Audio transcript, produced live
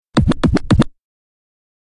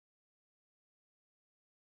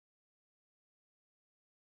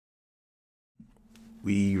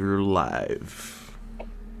We're live.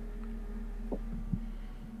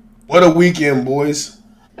 What a weekend, boys.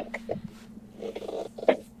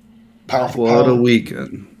 Pound for What a pound.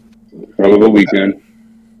 weekend. Hell of a weekend.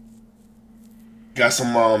 Got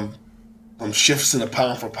some shifts in the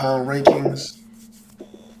pound for pound rankings.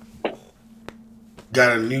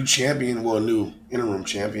 Got a new champion, well, a new interim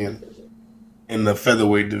champion in the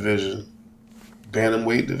featherweight division.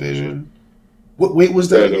 Bantamweight division. What weight was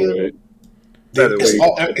that again?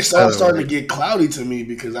 It's all starting to get cloudy to me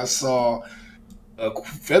because I saw a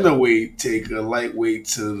featherweight take a lightweight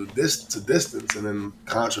to distance, and then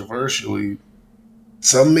controversially,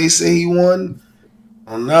 some may say he won.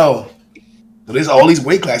 I don't know. So there's all these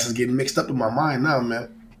weight classes getting mixed up in my mind now, man.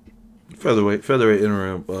 Featherweight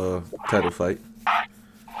interim title fight.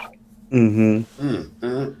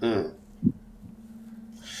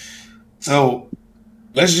 So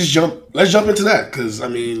let's jump into that because I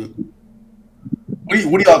mean,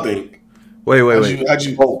 what do y'all think? Wait.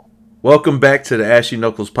 Welcome back to the Ashy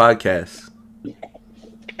Knuckles podcast.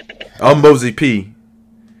 I'm Mosey P.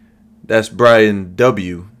 That's Brian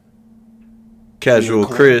W. Casual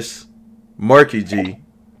Chris, Marky G,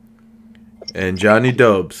 and Johnny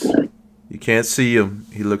Dubs. You can't see him.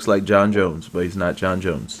 He looks like John Jones, but he's not John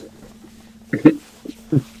Jones.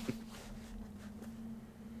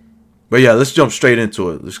 But yeah, let's jump straight into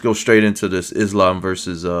it. Let's go straight into this Islam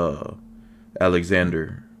versus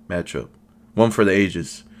Alexander matchup. One for the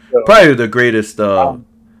ages. Probably the greatest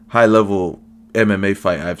high-level MMA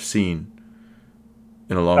fight I've seen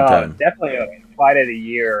in a long time. Definitely a fight of the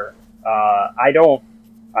year.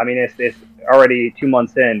 It's already 2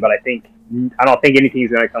 months in, but I don't think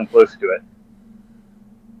anything's going to come close to it.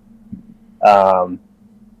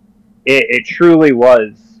 It truly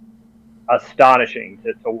was astonishing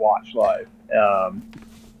to watch live.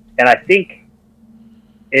 And I think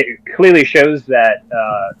it clearly shows that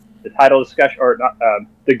the title discussion, or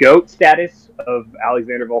the GOAT status of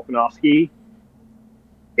Alexander Volkanovski,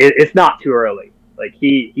 it's not too early. Like,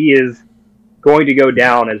 he is going to go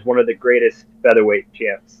down as one of the greatest featherweight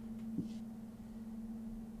champs.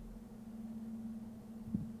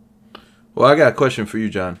 Well, I got a question for you,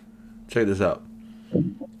 John. Check this out.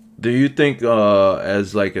 Do you think,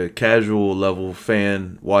 as like a casual level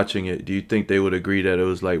fan watching it, do you think they would agree that it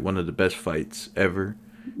was like one of the best fights ever?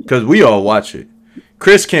 Because we all watch it.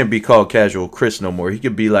 Chris can't be called casual Chris no more. He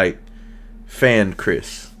could be like fan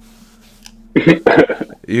Chris. You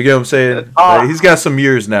get what I'm saying? Like, he's got some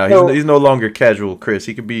years now. He's no longer casual Chris.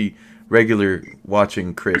 He could be regular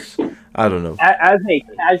watching Chris. I don't know. As a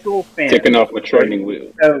casual fan, taking off my training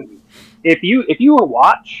wheel. So if you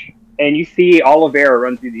watch and you see Oliveira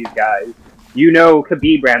run through these guys, you know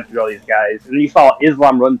Khabib ran through all these guys, and you saw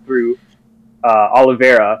Islam run through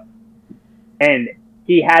Oliveira, and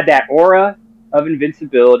he had that aura of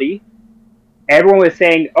invincibility. Everyone was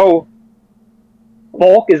saying, "Oh,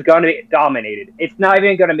 Volk is going to be dominated. It's not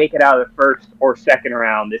even going to make it out of the first or second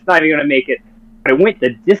round. It's not even going to make it." But it went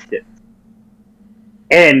the distance.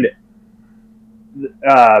 And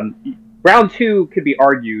round 2 could be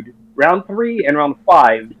argued. Round 3 and round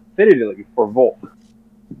 5 definitively for Volk.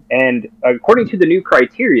 And according to the new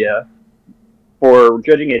criteria for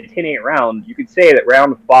judging a 10-8 round, you could say that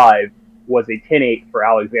round 5 was a 10-8 for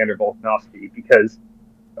Alexander Volkanovski, because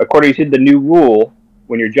according to the new rule,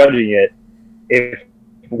 when you're judging it, if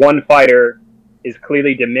one fighter is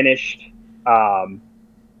clearly diminished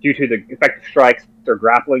due to the effective strikes or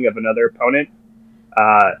grappling of another opponent,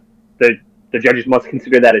 the judges must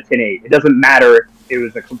consider that a 10-8. It doesn't matter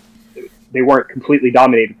if they weren't completely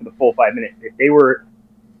dominated for the full 5 minutes. If they were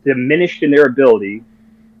diminished in their ability,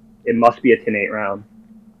 it must be a 10-8 round.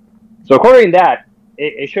 So according to that,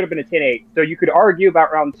 it should have been a 10-8. So you could argue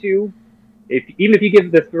about round 2. Even if you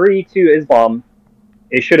give the 3 to Islam,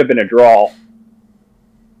 it should have been a draw.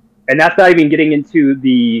 And that's not even getting into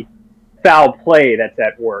the foul play that's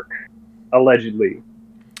at work, allegedly.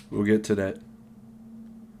 We'll get to that.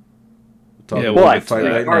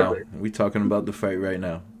 We're talking about the fight right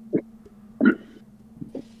now.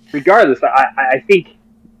 Regardless, I think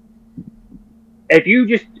if you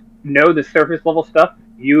just know the surface level stuff,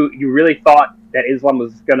 you really thought that Islam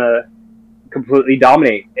was gonna completely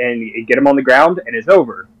dominate and get him on the ground, and it's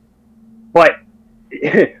over. But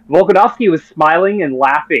Volkanovski was smiling and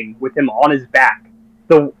laughing with him on his back.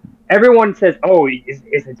 So everyone says, "Oh,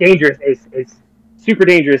 it's dangerous. It's super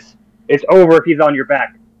dangerous. It's over if he's on your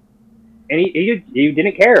back," and he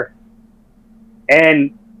didn't care.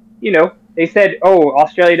 And they said, "Oh,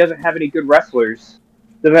 Australia doesn't have any good wrestlers.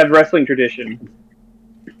 Doesn't have a wrestling tradition."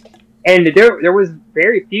 And there was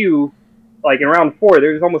very few, like in round 4,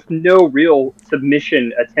 there was almost no real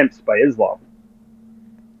submission attempts by Islam.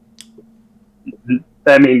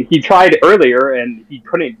 I mean, he tried earlier and he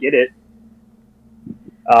couldn't get it.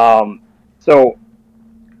 So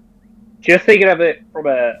just thinking of it from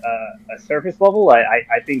a surface level,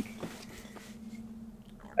 I think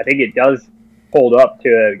it does hold up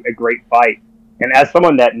to a great fight. And as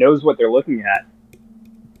someone that knows what they're looking at,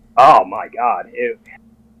 oh my god,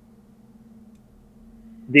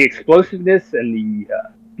 the explosiveness and the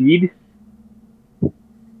speed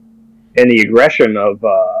and the aggression of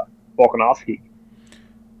Volkanovski.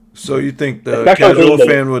 So you think the casual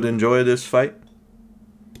fan would enjoy this fight?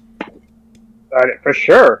 For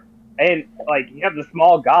sure. And like you have the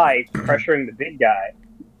small guy pressuring the big guy.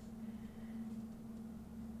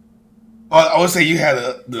 Well, I would say you had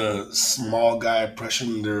the small guy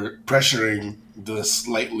pressuring the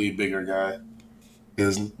slightly bigger guy.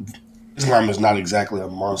 Because Islam is not exactly a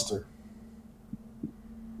monster.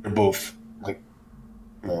 They're both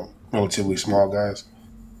relatively small guys.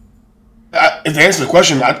 If to answer the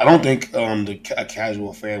question, I don't think a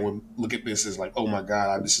casual fan would look at this as like, oh my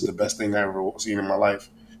god, this is the best thing I've ever seen in my life.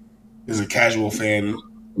 As a casual fan,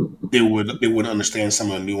 they would understand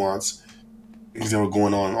some of the nuance, things that were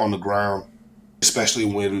going on the ground, especially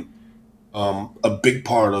when a big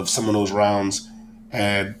part of some of those rounds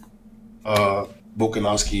had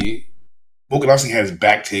Volkanovski had his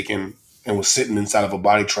back taken and was sitting inside of a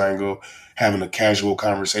body triangle having a casual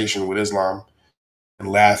conversation with Islam and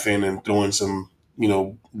laughing and throwing some,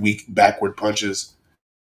 weak backward punches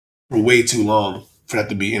for way too long for that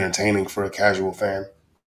to be entertaining for a casual fan.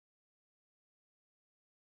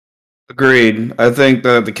 Agreed. I think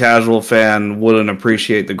that the casual fan wouldn't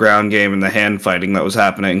appreciate the ground game and the hand fighting that was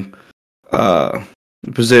happening.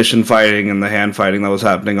 Position fighting and the hand fighting that was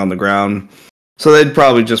happening on the ground. So they'd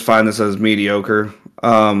probably just find this as mediocre.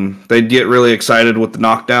 They'd get really excited with the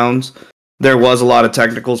knockdowns. There was a lot of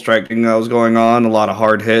technical striking that was going on, a lot of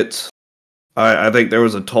hard hits. I think there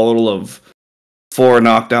was a total of 4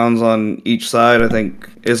 knockdowns on each side. I think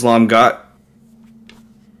Islam got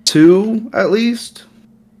 2 at least.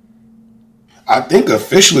 I think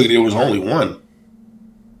officially there was only 1.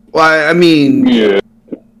 Well, I mean, yeah.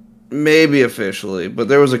 Maybe officially, but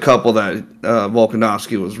there was a couple that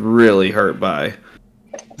Volkanovski was really hurt by.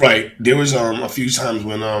 Right. There was a few times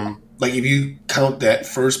when if you count that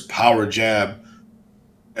first power jab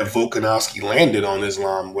that Volkanovski landed on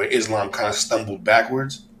Islam, where Islam kind of stumbled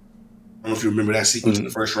backwards. I don't know if you remember that sequence in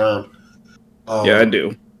the first round. Yeah, I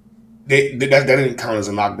do. That didn't count as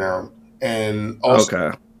a knockdown. And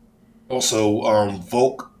also,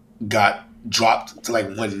 Volk got dropped to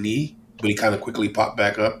like one knee, but he kind of quickly popped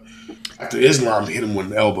back up after Islam hit him with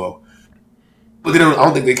an elbow. But I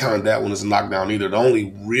don't think they counted that one as a knockdown either. The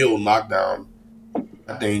only real knockdown,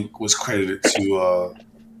 I think, was credited to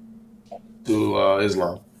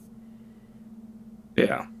Islam.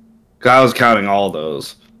 Yeah. I was counting all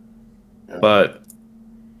those. Yeah. But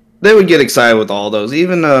they would get excited with all those.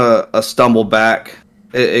 Even a stumble back,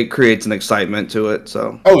 it creates an excitement to it.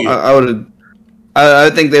 So I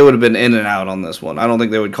think they would have been in and out on this one. I don't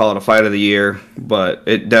think they would call it a fight of the year, but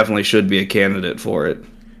it definitely should be a candidate for it.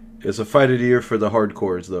 It's a fight of the year for the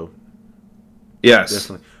hardcores, though. Yes.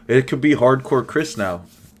 Definitely. It could be hardcore Chris now.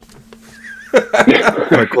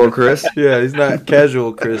 Hardcore Chris? Yeah, he's not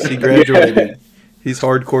casual Chris. He graduated. He's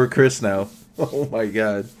hardcore Chris now. Oh, my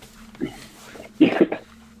God.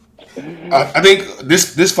 I think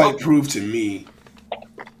this fight proved to me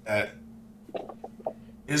that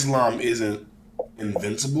Islam isn't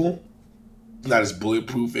invincible. Not as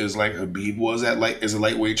bulletproof as like Khabib was as a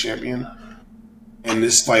lightweight champion. And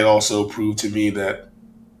this fight also proved to me that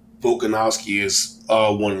Volkanovski is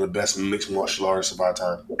one of the best mixed martial artists of our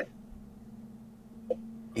time.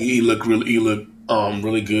 He looked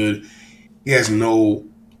really good. He has no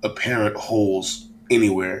apparent holes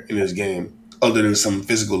anywhere in his game other than some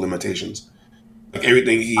physical limitations. Like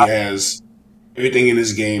everything in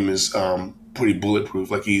his game is pretty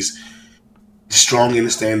bulletproof. Like he's strong in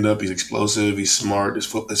the stand-up. He's explosive. He's smart. His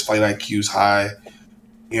fight IQ is high.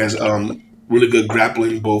 He has really good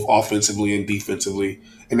grappling, both offensively and defensively.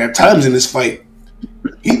 And at times in this fight,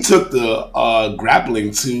 he took the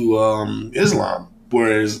grappling to Islam,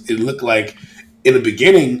 whereas it looked like in the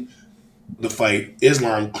beginning of the fight,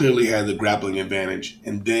 Islam clearly had the grappling advantage.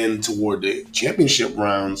 And then toward the championship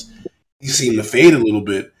rounds, he seemed to fade a little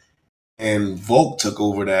bit, and Volk took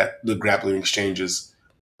over the grappling exchanges,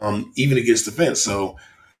 even against the fence. So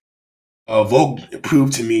Volk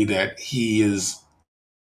proved to me that he is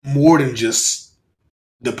more than just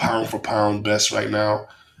the pound for pound best right now.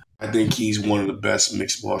 I think he's one of the best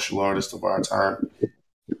mixed martial artists of our time.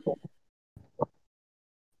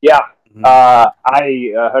 Yeah, I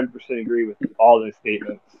 100% agree with all those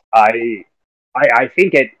statements. I I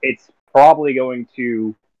think it's probably going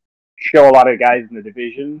to show a lot of guys in the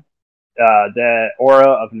division the aura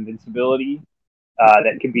of invincibility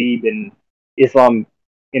that Khabib Islam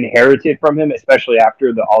inherited from him, especially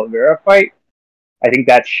after the Oliveira fight. I think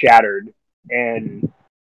that's shattered, and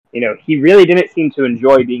he really didn't seem to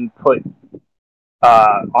enjoy being put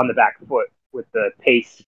on the back foot with the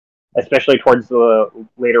pace, especially towards the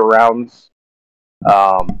later rounds.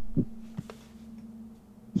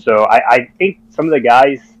 So I think some of the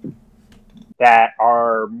guys that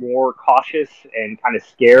are more cautious and kind of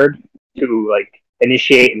scared to like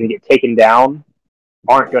initiate and get taken down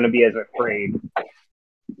aren't going to be as afraid.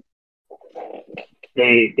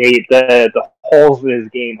 The holes in his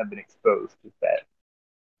game have been exposed. With that,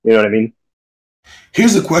 you know what I mean?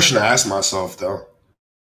 Here's the question I asked myself though: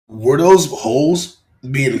 were those holes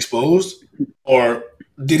being exposed, or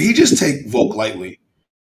did he just take Volk lightly?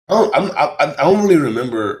 I don't really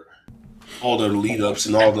remember all the lead ups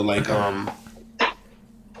and all the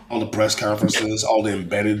all the press conferences, all the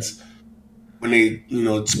embeddeds when they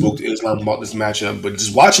spoke to Islam about this matchup. But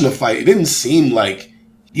just watching the fight, it didn't seem like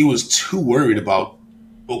he was too worried about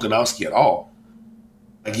Volkanovski at all.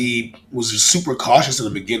 Like he was just super cautious in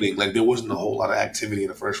the beginning. Like there wasn't a whole lot of activity in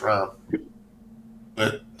the first round.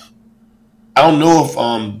 But I don't know if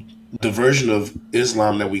the version of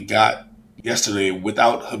Islam that we got yesterday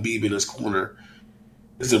without Khabib in his corner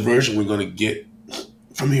is the version we're going to get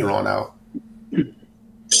from here on out.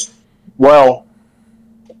 Well,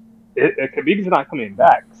 Khabib's not coming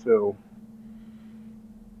back, so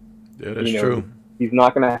yeah, that's true. He's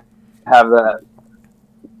not going to have that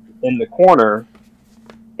in the corner,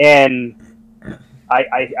 and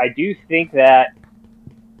I do think that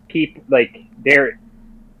people like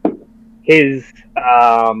his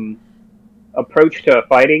approach to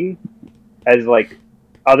fighting, as like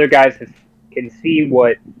other guys can see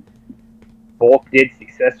what Volk did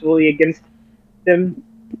successfully against him,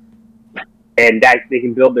 and that they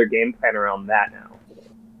can build their game plan around that now.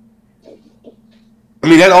 I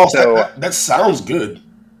mean, that sounds good.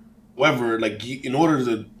 However, like in order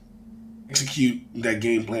to execute that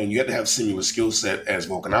game plan, you have to have similar skill set as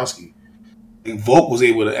Volkanovski. Like Volk was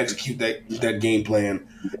able to execute that game plan,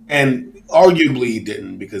 and arguably he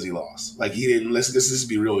didn't because he lost. Like he didn't. Let's just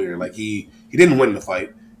be real here. Like he didn't win the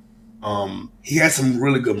fight. He had some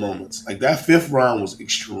really good moments. Like that fifth round was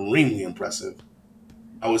extremely impressive.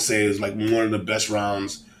 I would say it was like one of the best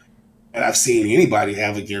rounds that I've seen anybody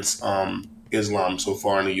have against Islam so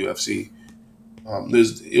far in the UFC.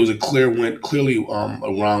 It was clearly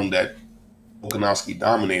a round that Volkanovski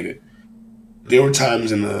dominated. There were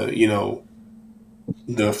times in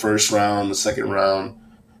the first round, the second round,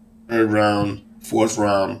 third round, fourth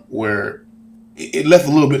round where it left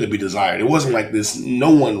a little bit to be desired. It wasn't like this.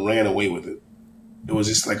 No one ran away with it. It was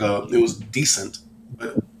just like it was decent,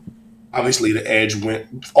 but obviously the edge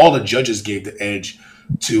went. All the judges gave the edge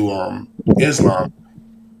to Islam.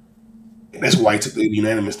 That's why he took the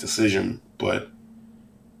unanimous decision. But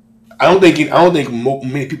I don't think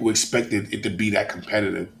many people expected it to be that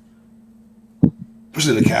competitive,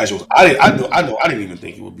 especially the casuals. I didn't even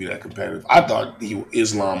think it would be that competitive. I thought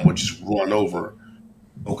Islam would just run over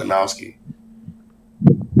Volkanovski.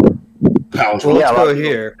 Let's go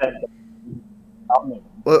here.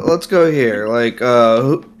 Let's go here. Like,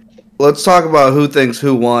 let's talk about who thinks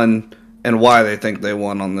who won and why they think they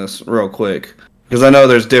won on this real quick, because I know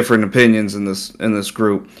there's different opinions in this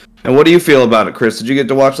group. And what do you feel about it, Chris? Did you get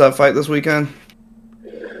to watch that fight this weekend?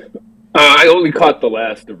 I only caught the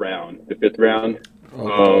last round, the fifth round.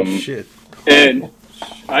 Oh shit! And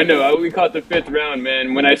I know I only caught the fifth round,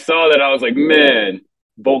 man. When I saw that, I was like, man,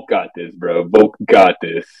 Volk got this, bro. Volk got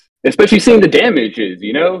this. Especially seeing the damages,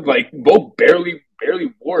 like Volk barely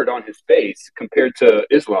wore it on his face compared to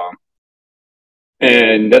Islam.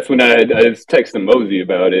 And that's when I just texted Mosey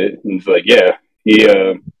about it, and it's like, yeah, he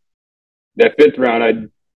that fifth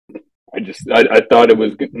round, I thought it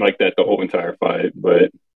was like that the whole entire fight, but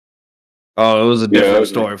it was a different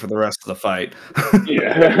story for the rest of the fight.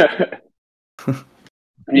 Yeah,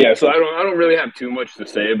 yeah. So I don't really have too much to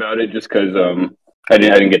say about it, just because I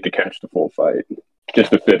didn't get to catch the full fight,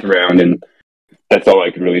 just the fifth round, and that's all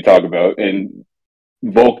I could really talk about. And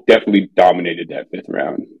Volk definitely dominated that fifth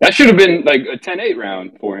round. That should have been like a 10-8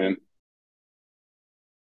 round for him.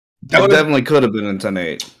 That definitely could have been a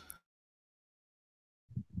 10-8.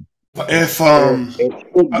 If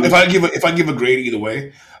I give a grade either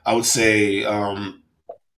way, I would say I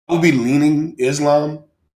would be leaning Islam,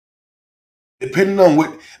 depending on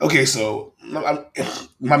what. Okay, so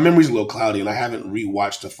my memory's a little cloudy, and I haven't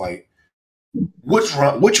rewatched the fight. Which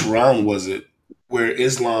round was it where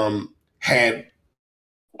Islam had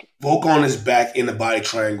Volk on his back in the body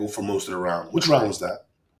triangle for most of the round. Which round was that?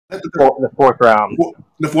 The fourth round.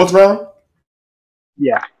 The fourth round?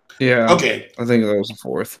 Yeah. Yeah. Okay. I think that was the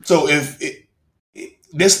fourth. So to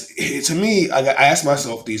me, I ask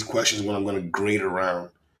myself these questions when I'm going to grade a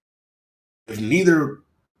round. If neither,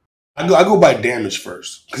 I go by damage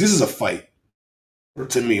first because this is a fight.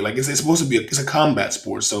 To me, like it's supposed to be it's a combat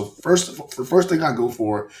sport. So first thing I go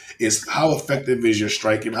for is how effective is your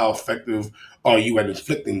striking? How effective are you at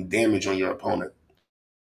inflicting damage on your opponent?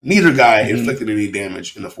 Neither guy inflicted any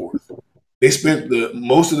damage in the fourth. They spent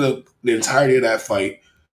most of the entirety of that fight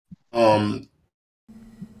on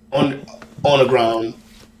the ground,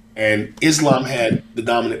 and Islam had the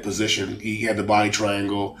dominant position. He had the body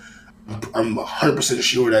triangle. I'm 100%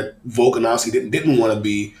 sure that Volkanovski didn't want to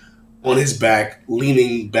be on his back,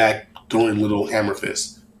 leaning back, throwing little hammer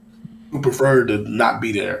fists. Who preferred to not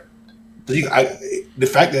be there. So the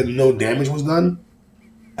fact that no damage was done,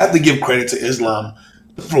 I have to give credit to Islam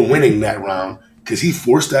for winning that round because he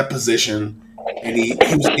forced that position and he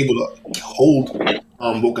was able to hold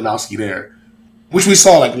Volkanovski there, which we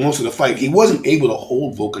saw like most of the fight. He wasn't able to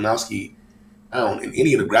hold Volkanovski down in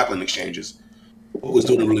any of the grappling exchanges. Volk was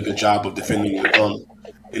doing a really good job of defending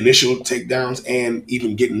initial takedowns and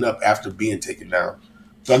even getting up after being taken down.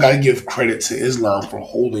 So I got to give credit to Islam for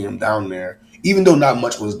holding him down there, even though not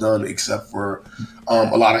much was done except for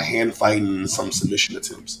a lot of hand fighting and some submission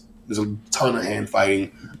attempts. There's a ton of hand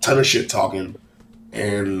fighting, a ton of shit talking,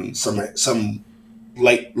 and some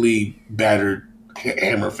lightly battered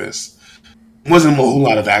hammer fists. Wasn't a whole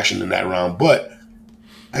lot of action in that round, but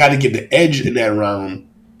I got to give the edge in that round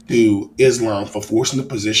to Islam for forcing the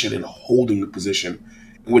position and holding the position.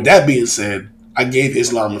 And with that being said, I gave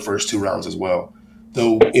Islam the first 2 rounds as well.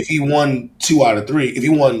 So if he won 2 out of 3, if he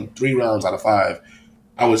won 3 rounds out of 5,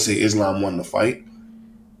 I would say Islam won the fight.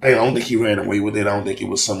 I don't think he ran away with it. I don't think it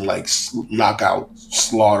was some like knockout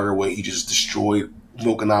slaughter where he just destroyed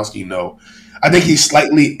Volkanovski. No, I think he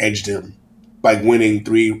slightly edged him by winning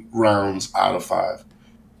 3 rounds out of 5.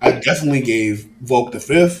 I definitely gave Volk the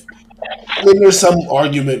 5th. I mean, there's some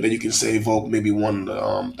argument that you can say Volk maybe won the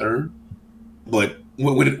 3rd, but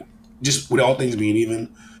with all things being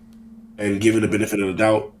even and given the benefit of the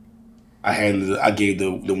doubt, I gave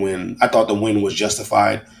the win. I thought the win was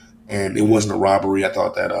justified, and it wasn't a robbery. I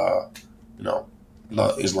thought that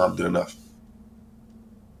Islam did enough.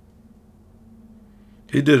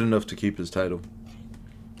 He did enough to keep his title.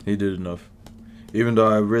 He did enough. Even though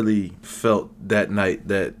I really felt that night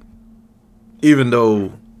that even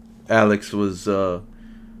though Alex was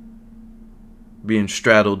being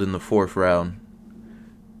straddled in the 4th round,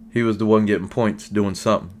 he was the one getting points, doing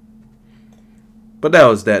something. But that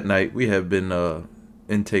was that night. We have been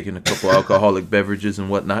intaking a couple alcoholic beverages and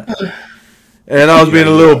whatnot. And I was being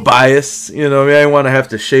a little biased. You know, I didn't want to have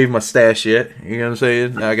to shave my stash yet. You know what I'm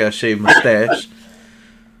saying? Now I got to shave my stash.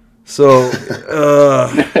 So,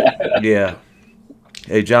 yeah.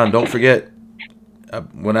 Hey, John, don't forget,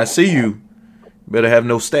 when I see you, better have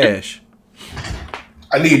no stash.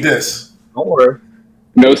 I need this. Don't worry.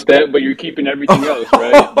 No stash, but you're keeping everything else,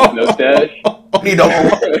 right? No stash? Need the whole.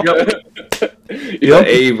 Yep.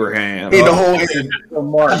 Abraham. Need the whole engine. So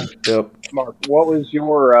Mark, Yep. what was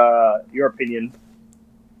your opinion?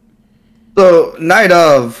 So, night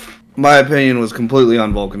of, my opinion was completely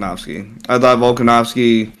on Volkanovski. I thought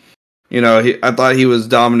Volkanovski, I thought he was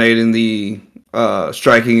dominating the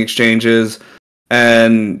striking exchanges,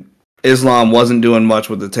 and Islam wasn't doing much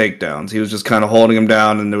with the takedowns. He was just kind of holding him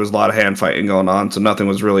down, and there was a lot of hand fighting going on, so nothing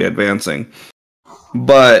was really advancing.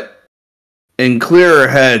 But in clearer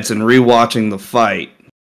heads and rewatching the fight,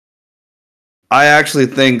 I actually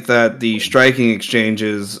think that the striking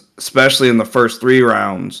exchanges, especially in the first 3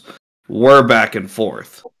 rounds, were back and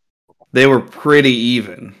forth. They were pretty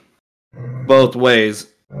even both ways.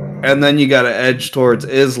 And then you got to edge towards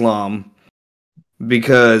Islam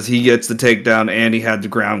because he gets the takedown and he had the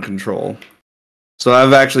ground control. So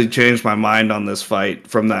I've actually changed my mind on this fight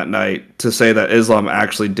from that night to say that Islam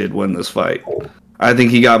actually did win this fight. I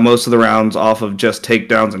think he got most of the rounds off of just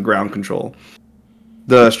takedowns and ground control.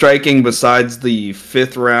 The striking besides the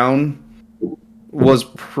 5th round was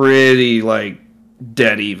pretty,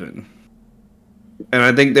 dead even. And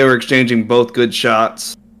I think they were exchanging both good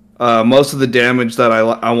shots. Most of the damage that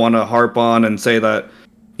I want to harp on and say that,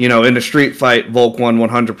 in a street fight, Volk won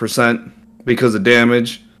 100% because of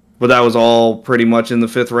damage. But that was all pretty much in the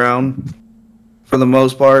 5th round for the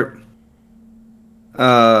most part.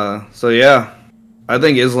 So, yeah. I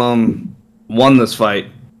think Islam won this fight.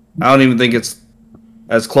 I don't even think it's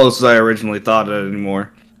as close as I originally thought it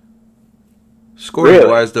anymore. Scoring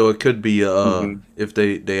wise, though, it could be if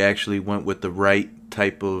they actually went with the right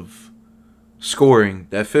type of scoring,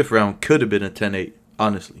 that fifth round could have been a 10-8,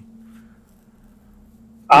 honestly.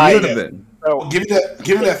 It could have been. So,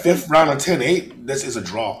 given that fifth round a 10-8, this is a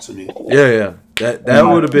draw to me. Yeah. That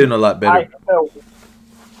would have been a lot better.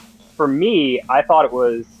 For me, I thought it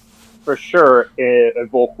was for sure a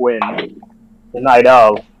Volk win the night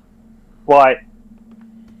of. But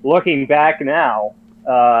looking back now,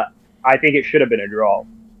 I think it should have been a draw.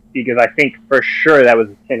 Because I think for sure that was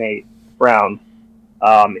a 10-8 round.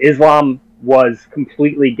 Islam was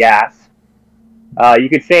completely gassed. You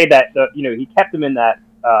could say that he kept him in that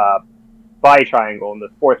body triangle in the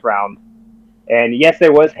fourth round. And yes,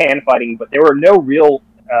 there was hand fighting, but there were no real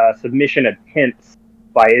submission attempts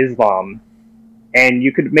by Islam. And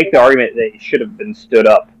you could make the argument that he should have been stood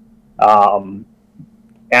up. And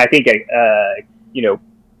I think, I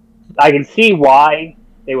can see why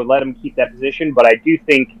they would let him keep that position, but I do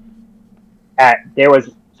think there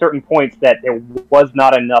was certain points that there was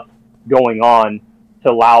not enough going on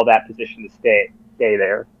to allow that position to stay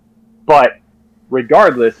there. But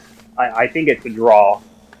regardless, I think it's a draw,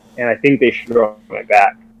 and I think they should throw it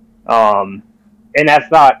back. And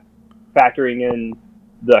that's not factoring in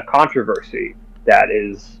the controversy that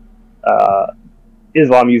is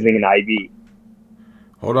Islam using an IV.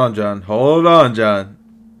 Hold on, John. Hold on.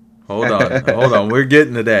 We're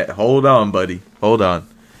getting to that. Hold on, buddy. Hold on.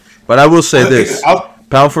 But I will say this.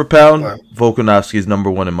 Pound for pound, Volkanovski is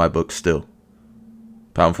number one in my book still.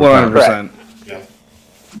 Pound for 100%.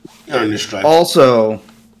 Yeah. Also,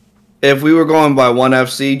 if we were going by ONE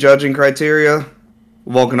FC judging criteria,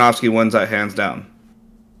 Volkanovski wins that hands down.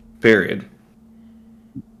 Period.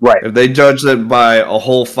 Right. If they judged it by a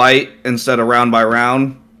whole fight instead of round by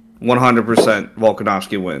round, 100%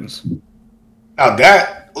 Volkanovski wins. Now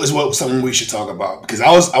that is something we should talk about, because I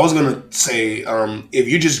was gonna say if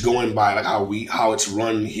you're just going by like how it's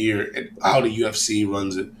run here and how the UFC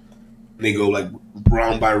runs it, and they go like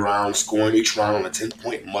round by round, scoring each round on a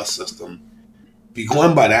 10-point must system. If you're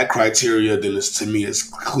going by that criteria, then to me it's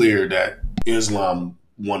clear that Islam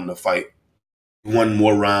won the fight. He won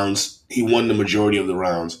more rounds. He won the majority of the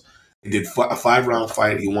rounds. He did a 5-round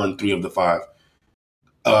fight. He won 3 of the 5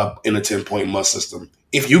 in a 10-point must system.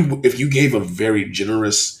 If you gave a very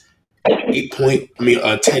generous 10-8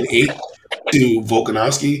 to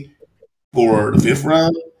Volkanovski for the 5th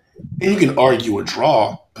round, then you can argue a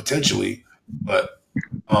draw potentially. But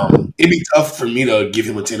it'd be tough for me to give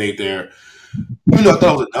him a 10-8 there. Even though I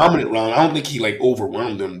thought it was a dominant round, I don't think he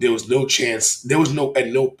overwhelmed him. There was no chance. There was at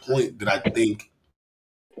no point that I think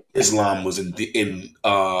Islam was in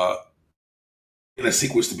a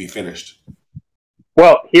sequence to be finished.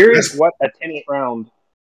 Well, here's what a 10-8 round.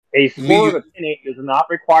 A score of a 10-8 does not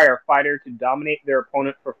require a fighter to dominate their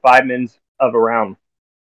opponent for 5 minutes of a round.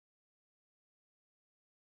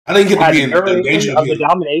 I didn't get to be in danger of the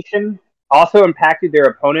domination also impacted their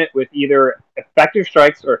opponent with either effective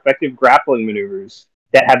strikes or effective grappling maneuvers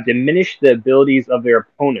that have diminished the abilities of their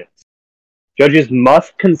opponents. Judges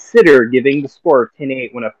must consider giving the score of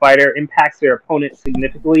 10-8 when a fighter impacts their opponent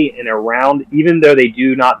significantly in a round, even though they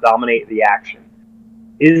do not dominate the action.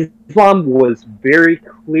 Islam was very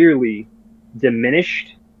clearly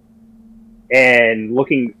diminished and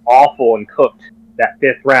looking awful and cooked that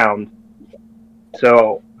 5th round.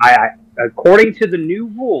 So, according to the new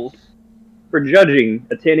rules for judging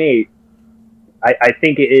a 10-8, I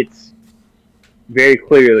think it's very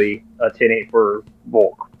clearly a 10-8 for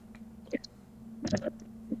Volk.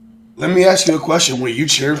 Let me ask you a question. Were you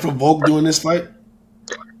cheering for Volk during this fight?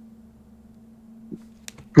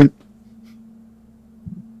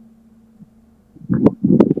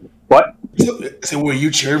 What? So were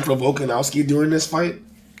you cheering for Volkanovski during this fight?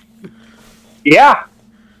 Yeah.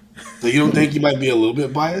 So you don't think you might be a little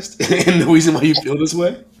bit biased in the reason why you feel this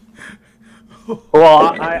way?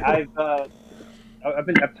 Well, I've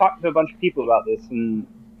talked to a bunch of people about this, and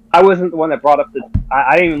I wasn't the one that brought up this.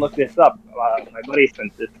 I didn't even look this up. My buddy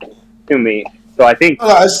sent it to me, so I think.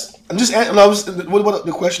 What about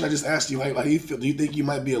the question I just asked you? How do you feel? Do you think you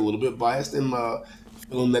might be a little bit biased in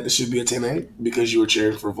feeling that this should be a 10-8 because you were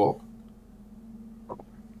cheering for Volk?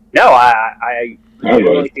 No, I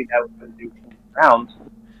really think that was going to do round.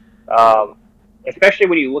 Especially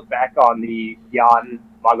when you look back on the Jan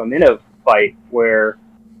Magomed fight where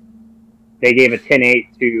they gave a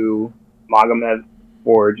 10-8 to Magomed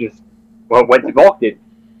for just what Volk did,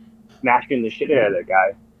 smashing the shit out of that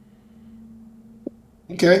guy.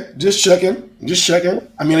 Okay, just checking.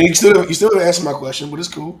 I mean, you still haven't answered my question, but it's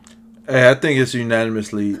cool. Hey, I think it's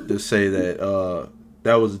unanimously to say that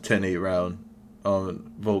that was a 10-8 round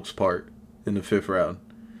on Volk's part in the 5th round.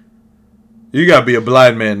 You gotta be a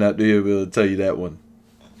blind man not to be able to tell you that one.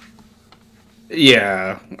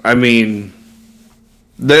 Yeah, I mean,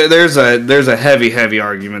 there's a heavy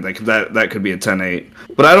argument that could be a 10-8.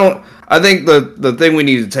 But I think the thing we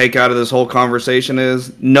need to take out of this whole conversation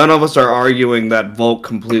is none of us are arguing that Volk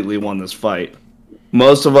completely won this fight.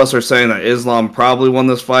 Most of us are saying that Islam probably won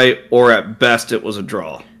this fight, or at best it was a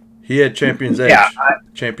draw. He had champion's edge. Yeah,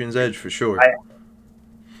 Champion's edge for sure.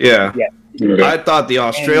 Yeah. Right. I thought the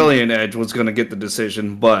Australian edge was going to get the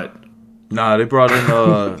decision, but Nah, they brought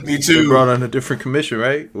in Me too. They brought in a different commission,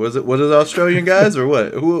 right? Was it Australian guys or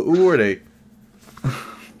what? Who were they?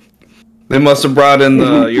 they must have brought in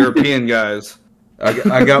the European guys.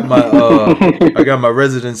 I got my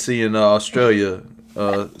residency in Australia,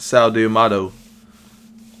 Sal D'Amato.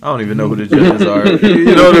 I don't even know who the judges are.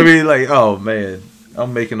 You know what I mean? Like, oh man,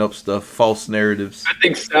 I'm making up stuff, false narratives. I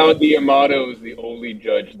think Sal D'Amato is the only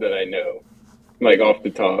judge that I know, like off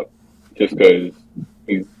the top, just because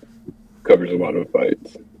he covers a lot of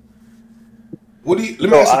fights. Let me ask a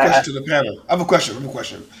question to the panel. I have a question.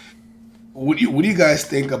 What do you guys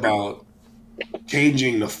think about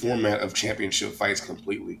changing the format of championship fights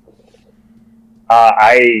completely?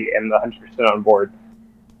 I am 100% on board.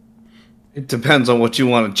 It depends on what you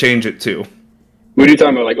want to change it to. What are you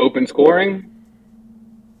talking about, like open scoring?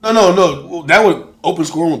 No. Well, that would open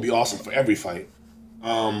scoring would be awesome for every fight.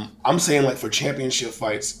 I'm saying like for championship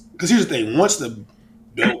fights, because here's the thing: once the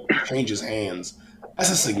belt changes hands,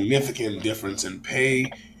 that's a significant difference in pay,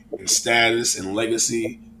 in status, and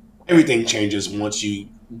legacy. Everything changes once you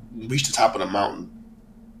reach the top of the mountain.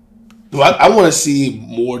 So I want to see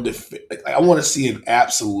more. I want to see an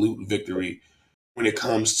absolute victory when it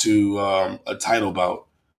comes to a title bout.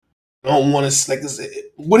 I don't want to like this.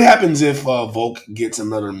 What happens if Volk gets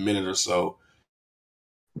another minute or so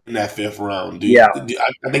in that fifth round? I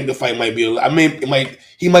think the fight might be.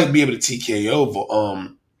 He might be able to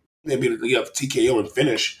TKO. Maybe TKO and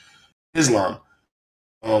finish Islam.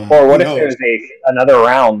 Or what if there's another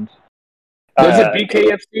round? Doesn't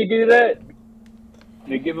BKFC do that?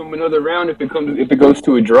 They give him another round if it goes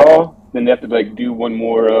to a draw. Then they have to like do one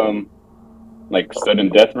more like sudden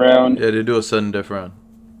death round. Yeah, they do a sudden death round.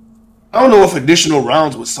 I don't know if additional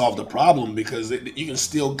rounds would solve the problem because you can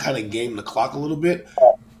still kind of game the clock a little bit.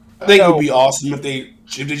 I think it would be awesome if they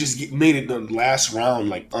just made it the last round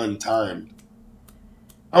like untimed.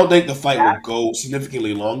 I don't think the fight will go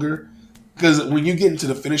significantly longer because when you get into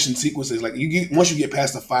the finishing sequences, like once you get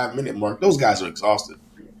past the 5-minute mark, those guys are exhausted.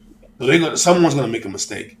 So someone's gonna make a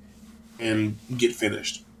mistake and get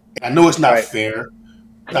finished. I know it's not fair.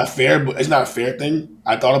 Not fair, but it's not a fair thing.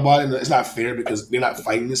 I thought about it. It's not fair because they're not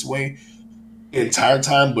fighting this way the entire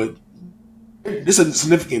time. But there's a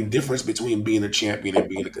significant difference between being a champion and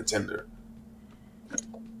being a contender.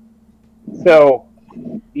 So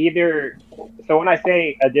when I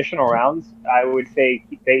say additional rounds, I would say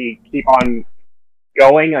they keep on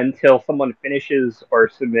going until someone finishes or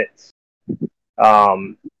submits.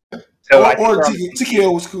 TKO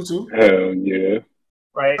was cool too. Hell yeah.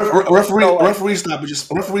 Right. Referee stoppage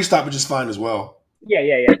is fine as well. Yeah.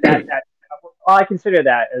 I consider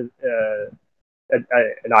that as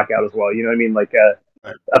a knockout as well. You know what I mean? Like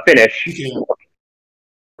a finish. To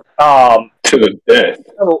the death.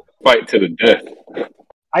 Fight to the death.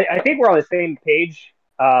 I think we're on the same page.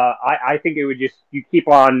 I think it would you give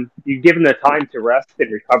them the time to rest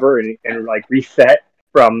and recover and like reset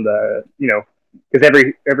from the because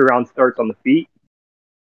every round starts on the feet.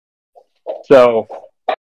 So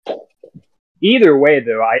either way,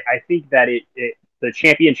 though, I think that the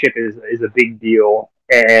championship is a big deal,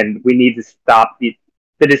 and we need to stop the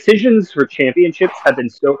decisions for championships have been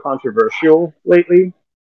so controversial lately.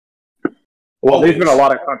 Well, there's been a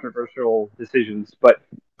lot of controversial decisions, but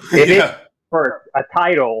if it's for a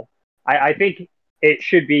title, I think it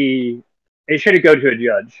shouldn't go to a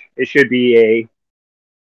judge. It should be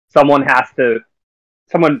someone's going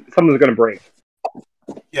to break.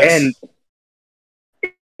 Yes. And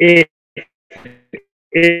if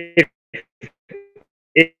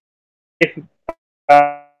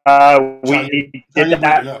we did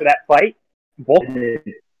that for that fight, can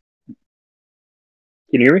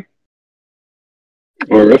you hear me?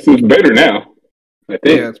 Well, this is better now. I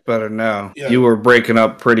think. Yeah, it's better now. Yeah. You were breaking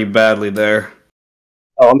up pretty badly there.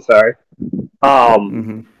 Oh, I'm sorry. I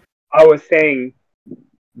was saying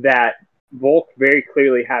that Volk very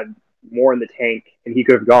clearly had more in the tank, and he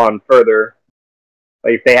could have gone further.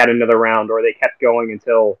 Like if they had another round, or they kept going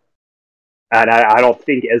until. And I don't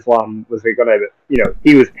think Islam was going to.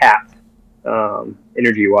 He was tapped,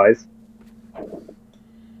 energy-wise.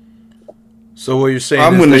 So what you're saying?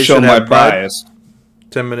 I'm going to show my bias.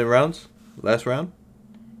 10-minute rounds, last round.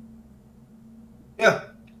 Yeah.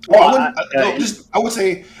 Well, I would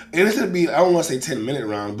say, and it's gonna be. I don't want to say 10-minute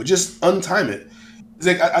round, but just untime it. It's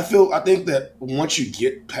like I think that once you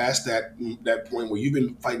get past that point where you've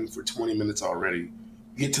been fighting for 20 minutes already,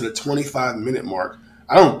 get to the 25-minute mark.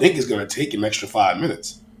 I don't think it's gonna take an extra 5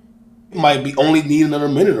 minutes. It might be only need another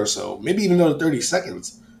minute or so, maybe even another 30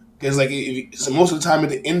 seconds. Because so most of the time at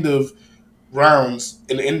the end of rounds,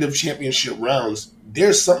 in the end of championship rounds,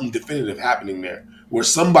 there's something definitive happening there where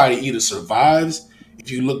somebody either survives. If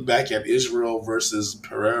you look back at Israel versus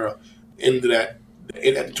Pereira,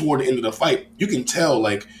 toward the end of the fight, you can tell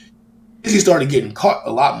like he started getting caught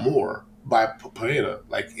a lot more by Pereira.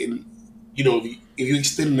 If you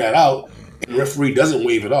extend that out and the referee doesn't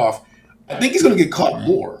wave it off, I think he's going to get caught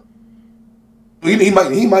more. He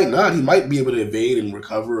might not. He might be able to evade and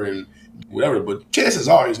recover and whatever, but chances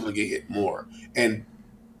are he's going to get hit more. And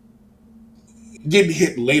getting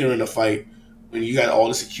hit later in the fight when you got all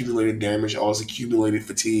this accumulated damage, all this accumulated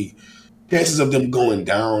fatigue, chances of them going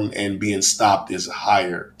down and being stopped is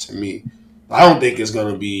higher to me. I don't think it's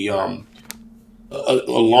going to be a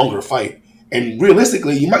longer fight. And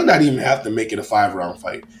realistically, you might not even have to make it a 5-round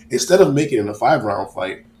fight. Instead of making it a 5-round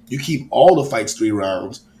fight, you keep all the fights 3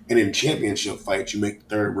 rounds, and in championship fights, you make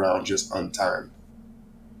the 3rd round just untimed.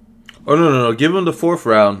 Oh, no. Give him the 4th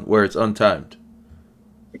round where it's untimed.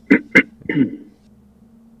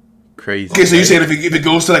 Crazy. Okay, so you're saying if it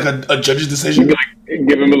goes to like a judge's decision?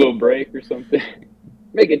 Give him a little break or something.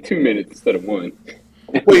 Make it 2 minutes instead of 1.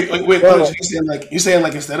 Wait. You're saying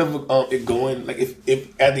instead of it going, like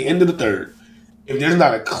if at the end of the 3rd, if there's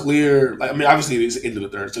not a clear, obviously it's the end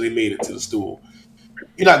of the 3rd, so they made it to the stool.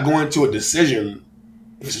 You're not going to a decision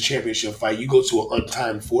if it's a championship fight. You go to an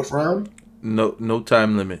untimed 4th round? No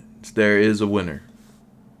time limit. There is a winner.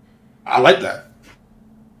 I like that.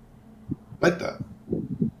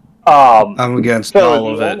 I'm against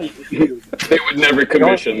all of it. They would never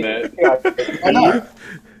commission that. Why not?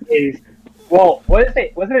 What is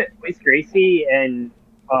it? Wasn't it Royce Gracie and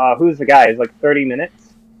who's the guy? It's like 30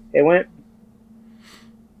 minutes. They went.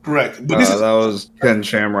 Correct, but that was Ken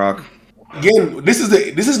Shamrock. Again, this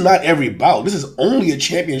is not every bout. This is only a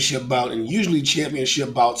championship bout, and usually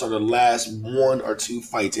championship bouts are the last 1 or 2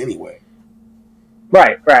 fights anyway.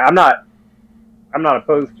 Right. I'm not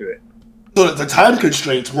opposed to it. So the time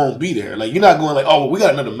constraints won't be there. Like you're not going like, oh, well, we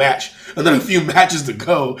got another match, another few matches to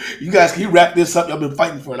go. You guys, can you wrap this up? Y'all been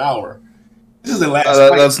fighting for an hour. This is the last.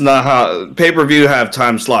 That's not how pay-per-view have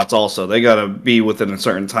time slots. Also, they gotta be within a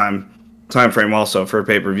certain time frame. Also for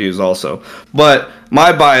pay-per-views. Also, but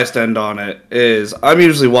my biased end on it is I'm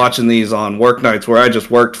usually watching these on work nights where I just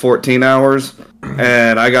worked 14 hours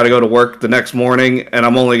and I got to go to work the next morning, and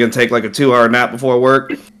I'm only gonna take like a 2-hour nap before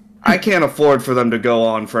work. I can't afford for them to go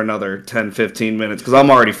on for another 10-15 minutes because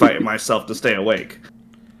I'm already fighting myself to stay awake.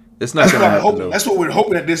 It's not going to happen. That's what we're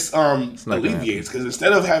hoping that this alleviates, because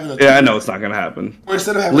instead of having I know it's not going to happen. Or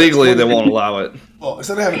instead of having legally, they won't allow it. Well,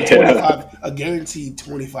 instead of having a guaranteed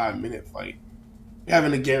 25-minute fight, you're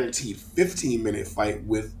having a guaranteed 15-minute fight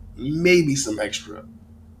with maybe some extra.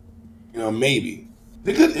 Maybe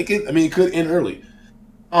it could end early.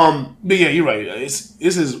 But yeah, you're right.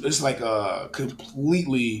 It's like a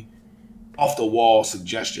completely off the wall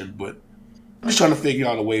suggestion, but I'm just trying to figure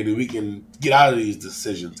out a way that we can get out of these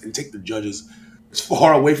decisions and take the judges as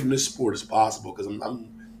far away from this sport as possible. Because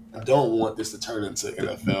I don't want this to turn into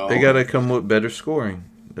NFL. They gotta come with better scoring.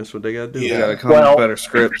 That's what they gotta do. Yeah. They gotta come with better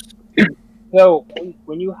scripts. So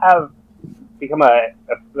when you have become a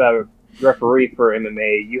referee for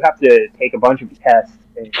MMA, you have to take a bunch of tests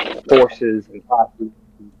and courses and classes.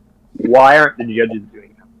 Why aren't the judges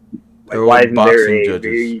doing that? Like, why isn't there a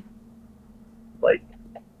very,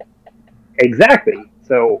 exactly?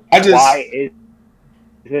 So why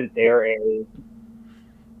isn't there a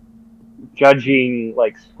judging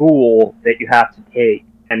school that you have to take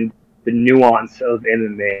and the nuance of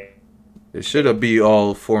MMA? It should be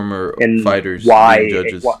all former fighters being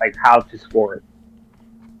judges. How to score it.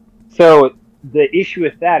 So the issue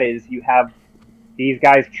with that is you have these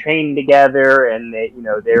guys train together, and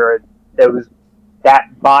there was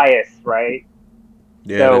that bias, right?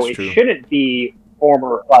 Yeah, so that's it true. Shouldn't be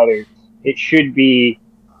former fighters. It should be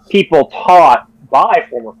people taught by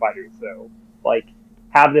former fighters, though.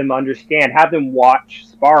 Have them understand, have them watch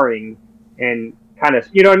sparring, and kind of,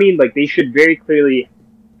 you know what I mean? They should very clearly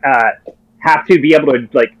have to be able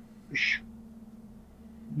to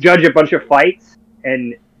judge a bunch of fights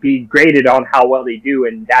and be graded on how well they do,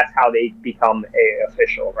 and that's how they become a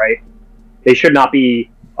official, right? They should not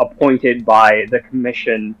be appointed by the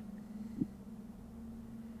commission.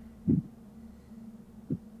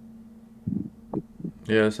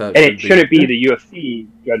 Yeah, that's how it shouldn't be the UFC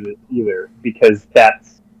judges either, because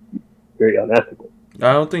that's very unethical.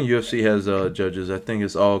 I don't think UFC has judges. I think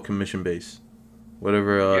it's all commission based.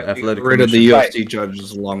 Whatever athletic. Got rid of the commission. UFC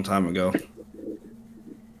judges a long time ago.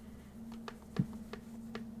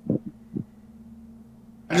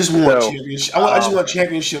 I just want championship. I just want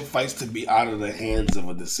championship fights to be out of the hands of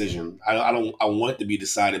a decision. I want it to be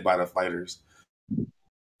decided by the fighters.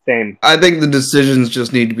 Same. I think the decisions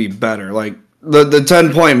just need to be better. Like the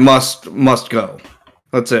 10-point must go.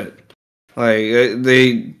 That's it. Like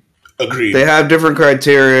they Agreed. They have different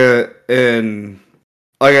criteria, and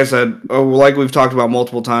like I said, like we've talked about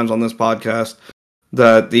multiple times on this podcast,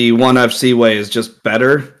 that the ONE FC way is just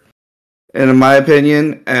better. And in my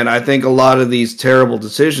opinion, and I think a lot of these terrible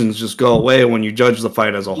decisions just go away when you judge the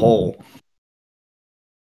fight as a whole.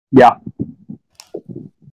 Yeah.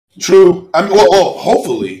 True. I mean, well,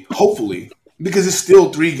 hopefully, because it's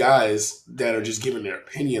still three guys that are just giving their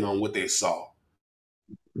opinion on what they saw.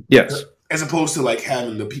 Yes. As opposed to like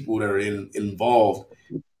having the people that are involved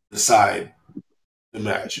decide the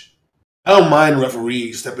match. I don't mind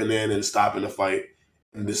referees stepping in and stopping the fight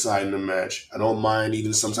and deciding the match. I don't mind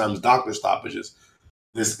even sometimes doctor stoppages.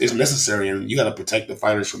 This is necessary, and you got to protect the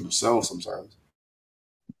fighters from themselves sometimes.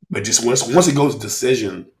 But just once it goes to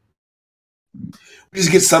decision, we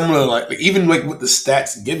just get some of the, like even like with the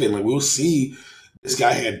stats given, like we'll see this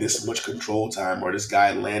guy had this much control time, or this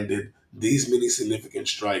guy landed these many significant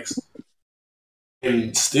strikes,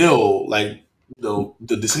 and still like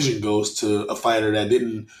the decision goes to a fighter that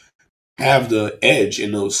didn't have the edge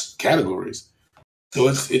in those categories. So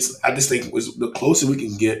it's I just think the closer we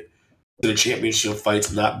can get to the championship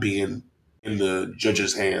fights not being in the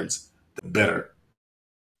judges' hands, the better.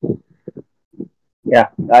 Yeah,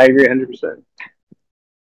 I agree 100%.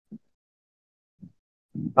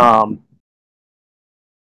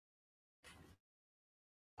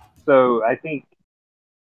 So I think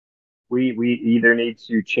we either need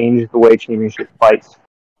to change the way championship fights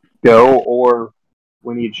go, or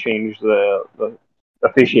we need to change the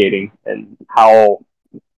officiating and how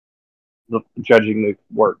the judging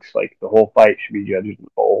works. Like the whole fight should be judged in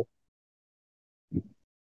whole.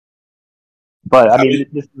 But I mean,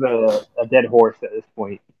 this is a dead horse at this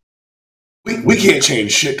point. We can't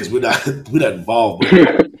change shit because we're not involved.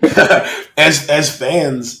 As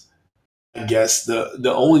fans, I guess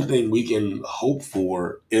the only thing we can hope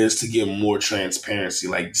for is to get more transparency,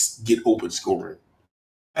 like get open scoring.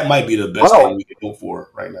 That might be the best thing we can hope for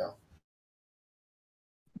right now.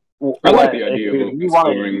 Well, I like the idea of open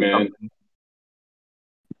scoring, man.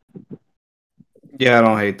 Yeah, I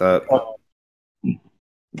don't hate that.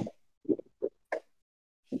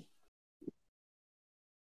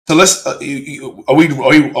 So let's are we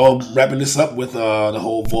wrapping this up with the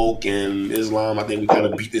whole Volk and Islam? I think we kind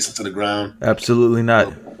of beat this into the ground. Absolutely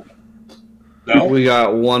not. No? We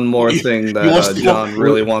got one more thing that John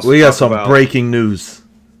really wants to talk about. We got some breaking news.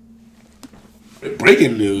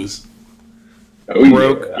 Breaking news.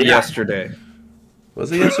 Broke yesterday.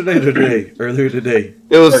 Was it yesterday or today? Earlier today.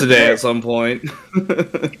 It was today at some point.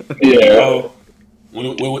 Yeah. Oh,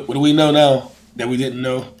 what do we know now that we didn't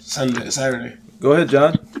know Saturday? Go ahead,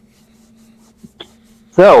 John.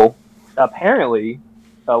 So, apparently,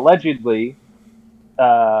 allegedly,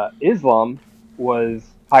 Islam was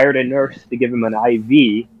hired a nurse to give him an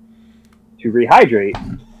IV to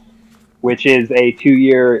rehydrate, which is a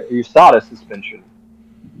 2-year USADA suspension.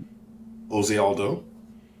 Jose Aldo.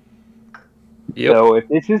 Yep. So, if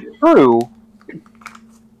this is true,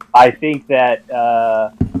 I think that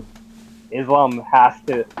Islam has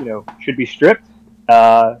to, should be stripped.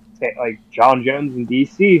 Like John Jones in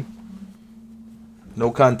DC.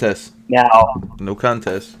 No contest. Now. No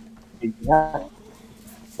contest. Yeah.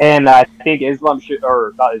 And I think Islam should,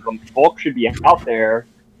 or not Islam, Volk should be out there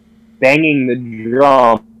banging the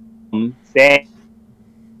drum, saying,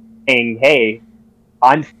 "Hey,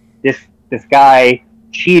 I'm this guy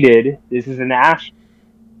cheated. This is an asterisk.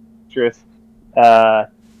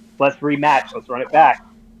 Let's rematch. Let's run it back."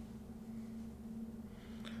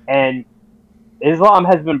 And Islam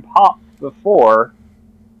has been popped before.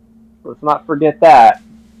 Let's not forget that.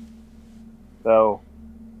 So,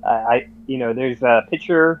 there's a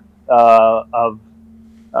picture of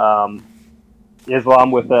Islam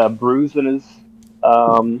with a bruise in his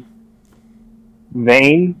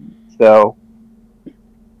vein. So,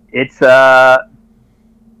 it's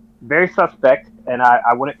very suspect, and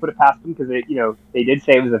I wouldn't put it past him because they did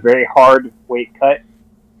say it was a very hard weight cut.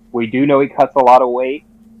 We do know he cuts a lot of weight.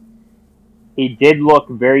 He did look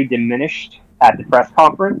very diminished at the press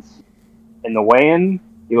conference. In the weigh-in,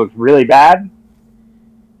 he looked really bad.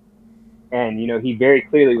 And, he very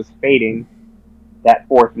clearly was fading that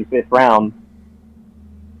 4th and 5th round.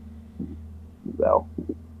 So.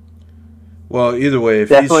 Well, either way, if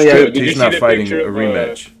Definitely, he's stripped, Did you he's see not the fighting a picture of,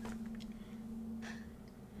 rematch.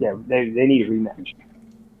 Yeah, they need a rematch.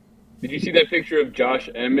 Did you see that picture of Josh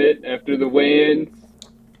Emmett after the weigh-ins,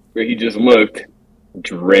 where he just looked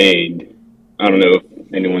drained? I don't know if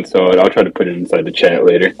anyone saw it. I'll try to put it inside the chat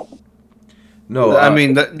later. No, I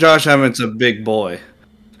mean, Josh Emmett's a big boy.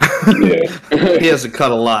 Yeah. He has to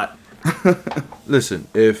cut a lot. listen,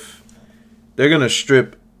 if they're gonna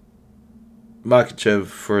strip Makhachev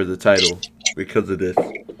for the title because of this,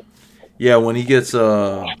 yeah, when he gets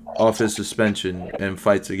off his suspension and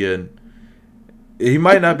fights again, he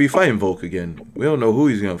might not be fighting Volk again. We don't know who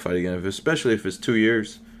he's gonna fight again, especially if it's 2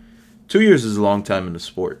 years. 2 years is a long time in the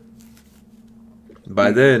sport.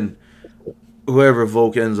 By then, whoever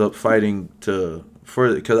Volk ends up fighting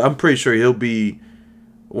because I'm pretty sure he'll be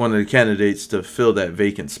one of the candidates to fill that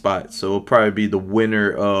vacant spot. So it'll probably be the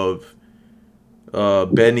winner of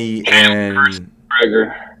Benny and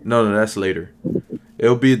Gregor. no, that's later.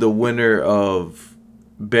 It'll be the winner of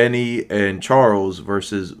Benny and Charles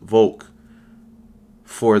versus Volk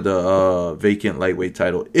for the vacant lightweight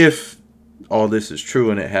title, if all this is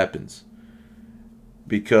true and it happens.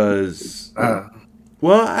 Because,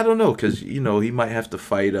 well, I don't know, because, he might have to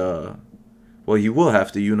fight, he will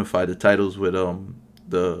have to unify the titles with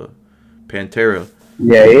the Pantera.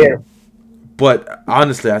 Yeah. But,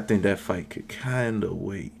 honestly, I think that fight could kind of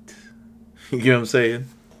wait. You get what I'm saying?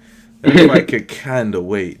 That fight could kind of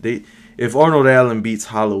wait. If Arnold Allen beats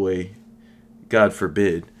Holloway, God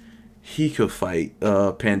forbid, he could fight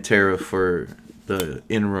Pantera for the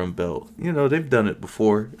interim belt. They've done it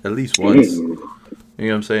before, at least once. You know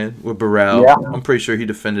what I'm saying? With Barral. Yeah. I'm pretty sure he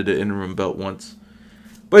defended the interim belt once.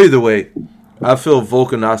 But either way, I feel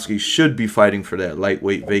Volkanovski should be fighting for that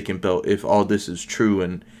lightweight vacant belt if all this is true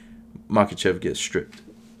and Makhachev gets stripped.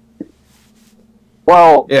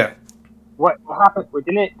 Well, Yeah. what happened?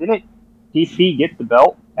 Didn't DC get the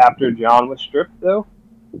belt after John was stripped though?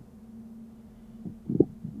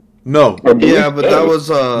 No. Yeah, but that was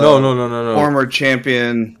No. former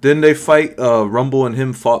champion. Didn't they fight? Rumble and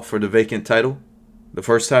him fought for the vacant title the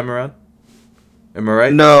first time around. Am I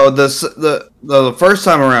right? No, the first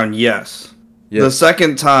time around, yes. Yes. The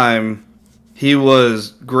second time, he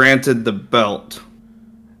was granted the belt.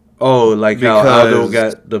 Oh, like how Because- Aldo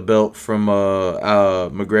got the belt from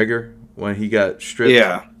McGregor when he got stripped?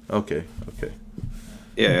 Yeah, Okay.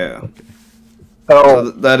 yeah. So,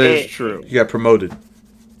 So that is true. He got promoted.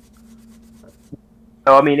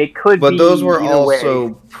 So I mean, it could be. But those were either also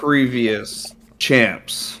way. previous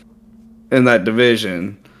champs in that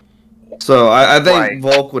division. So I think Right.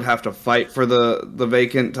 Volk would have to fight for the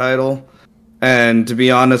vacant title. And to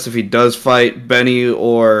be honest, if he does fight Benny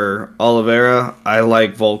or Oliveira, I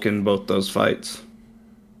like Volk in both those fights.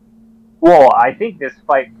 Well, I think this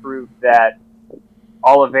fight proved that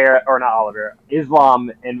Islam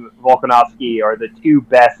and Volkanovski are the two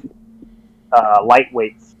best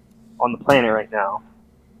lightweights on the planet right now.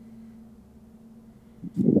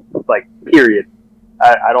 Like, period.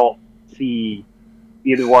 I don't see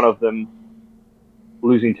either one of them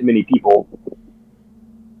losing to many people.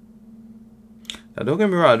 Now, don't get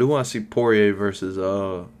me wrong. I do want to see Poirier versus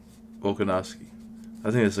Volkanovski.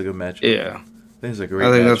 I think it's a good matchup. Yeah. I think it's a great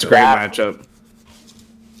I think matchup. that's a great matchup.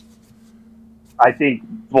 I think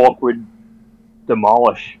Volk would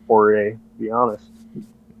demolish Poirier, to be honest.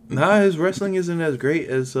 Nah, his wrestling isn't as great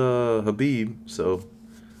as Habib, so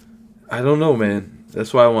I don't know, man.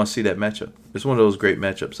 That's why I want to see that matchup. It's one of those great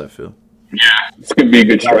matchups, I feel. It's going to be a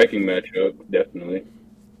good striking matchup, definitely.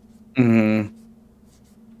 Mm-hmm.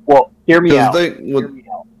 Well, hear me out. Hear me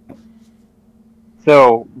out.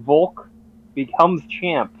 So, Volk becomes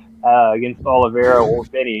champ against Oliveira or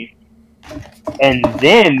Benny, and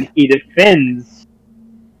then he defends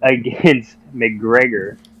against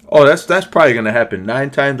McGregor. Oh, that's probably gonna happen 9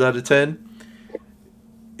 times out of 10.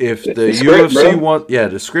 If the The script, UFC bro. wants,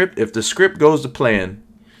 the script. If the script goes to plan,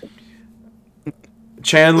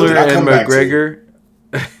 Chandler Look, I'll and come back to McGregor,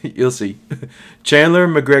 you'll see. Chandler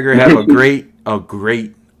and McGregor have a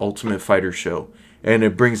great Ultimate Fighter show, and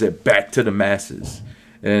it brings it back to the masses,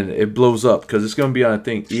 and it blows up because it's gonna be on, I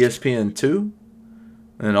think, ESPN2.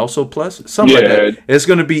 And also Plus, something like that. It's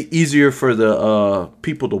going to be easier for the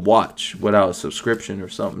people to watch without a subscription or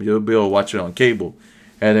something. You'll be able to watch it on cable.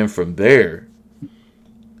 And then from there,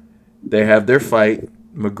 they have their fight.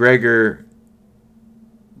 McGregor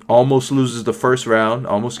almost loses the first round,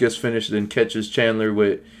 almost gets finished, then catches Chandler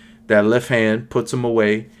with that left hand, puts him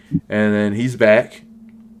away, and then he's back.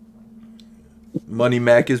 Money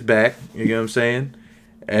Mac is back, you know what I'm saying?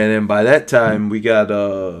 And then by that time, we got...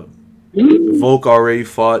 Volk already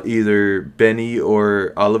fought either Benny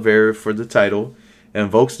or Oliveira for the title,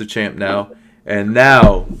 and Volk's the champ now. And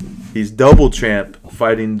now he's double champ,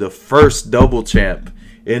 fighting the first double champ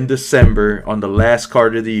in December on the last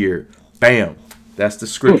card of the year. Bam. That's the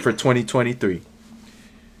script for 2023.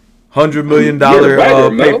 $100 million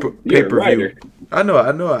pay-per-view. I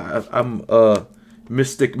know. I'm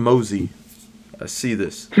Mystic Mosey. I see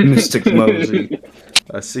this. Mystic Mosey.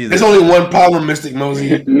 I see this. There's only one problem, Mystic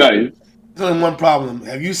Mosey. Nice. There's only one problem.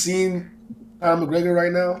 Have you seen Conor McGregor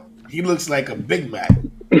right now? He looks like a Big Mac.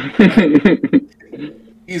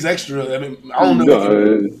 He's extra. I mean, I don't know.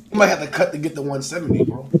 You might have to cut to get the 170,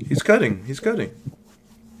 bro. He's cutting.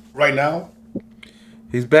 Right now?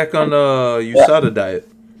 He's back on USADA diet.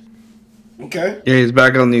 Okay. Yeah, he's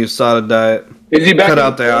back on the USADA diet. Is he back? Cut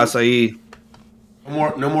out the acai.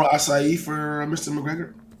 No more acai for Mr.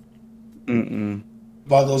 McGregor? Mm-mm.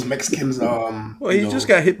 About those Mexicans. Well, he just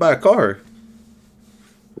got hit by a car.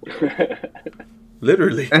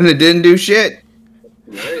 Literally. And it didn't do shit.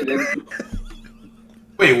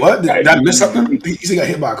 Wait, what? Did I miss something? He said he got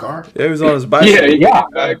hit by a car? Yeah, he was on his bicycle. Yeah, he got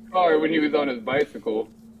hit by a car when he was on his bicycle.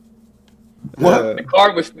 What?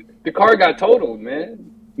 The car got totaled,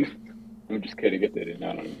 man. I'm just kidding. It didn't.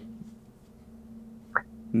 I don't know.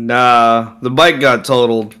 Nah, the bike got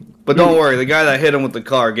totaled. But don't worry, the guy that hit him with the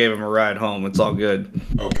car gave him a ride home. It's all good.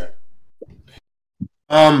 Okay.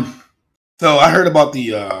 So I heard about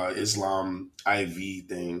the Islam IV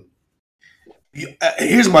thing.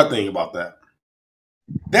 Here's my thing about that.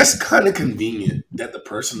 That's kind of convenient that the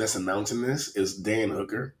person that's announcing this is Dan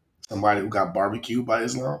Hooker, somebody who got barbecued by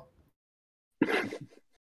Islam.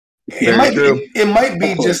 It might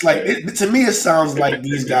be just like to me. It sounds like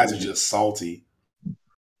these guys are just salty,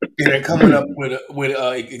 and they're coming up with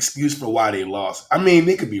an excuse for why they lost. I mean,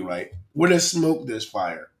 they could be right. Where there's smoke, there's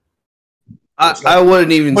fire. I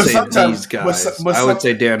wouldn't even say these guys. I would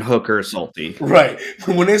say Dan Hooker is salty. Right.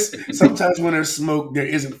 Sometimes when there's smoke, there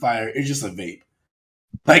isn't fire. It's just a vape.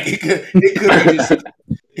 Like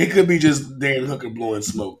it could be just Dan Hooker blowing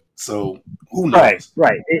smoke. So who knows?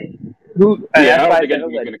 Right. I don't think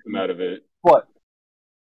anything's going to come out of it. But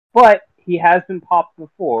he has been popped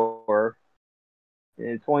before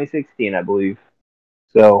in 2016, I believe.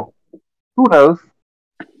 So who knows?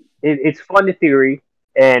 It's fun to theory,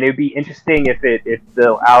 and it'd be interesting if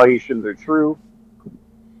the allegations are true.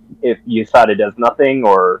 If USADA does nothing,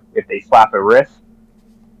 or if they slap a wrist,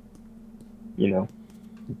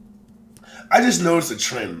 I just noticed a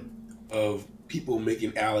trend of people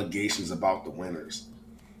making allegations about the winners.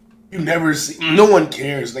 You never see. No one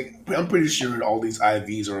cares. Like, I'm pretty sure all these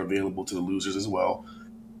IVs are available to the losers as well.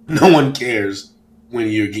 No one cares when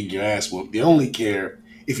you're getting your ass whooped. They only care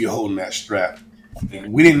if you're holding that strap. Like,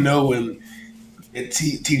 we didn't know when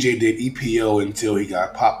TJ did EPO until he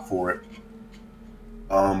got popped for it.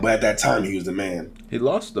 But at that time, he was the man. He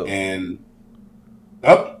lost though, and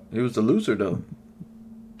he was the loser though.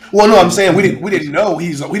 Well, no, I'm saying we didn't know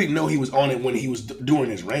we didn't know he was on it when he was doing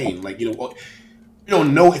his reign. Like, we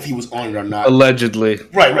don't know if he was on it or not. Allegedly.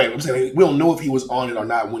 Right. I'm saying we don't know if he was on it or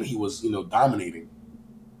not when he was, dominating.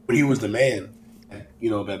 When he was the man, at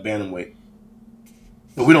bantamweight.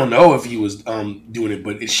 But we don't know if he was doing it.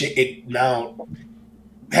 But it now,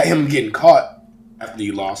 him getting caught after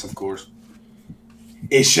he lost, of course,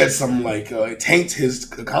 it sheds some it taints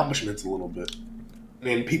his accomplishments a little bit.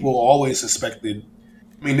 And people always suspected.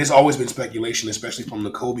 I mean, there's always been speculation, especially from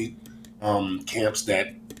the Kobe camps,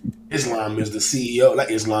 that Islam is the CEO.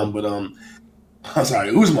 Not Islam, but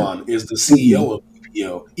Usman is the CEO of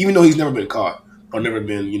EPO, even though he's never been caught or never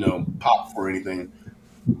been, popped for anything.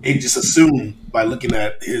 They just assume by looking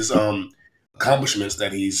at his accomplishments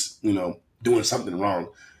that he's, doing something wrong.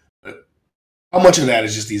 But how much of that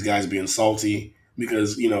is just these guys being salty?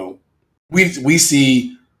 Because, we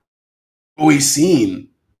see what we've seen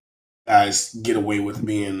guys get away with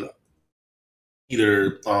being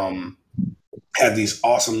either have these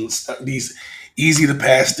easy to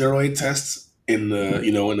pass steroid tests in the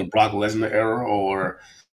in the Brock Lesnar era, or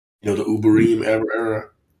the Uberim era,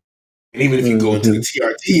 and even if you go into the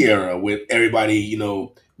TRT era with everybody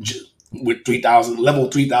with 3,000 level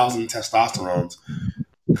 3,000 testosterones,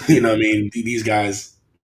 I mean, these guys.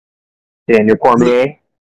 Daniel Cormier.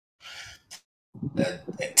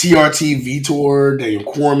 TRT Vitor, Daniel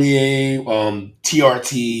Cormier,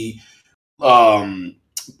 TRT,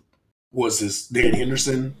 was this Dan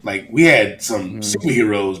Henderson? Like, we had some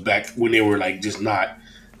superheroes back when they were when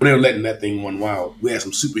they were letting that thing run wild. We had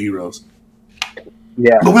some superheroes.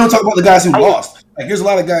 Yeah. But we don't talk about the guys who lost. Like, there's a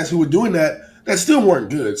lot of guys who were doing that still weren't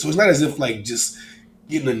good. So it's not as if just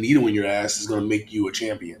getting a needle in your ass is going to make you a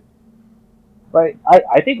champion. Right.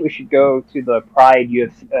 I think we should go to the Pride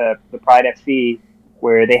UFC, the Pride FC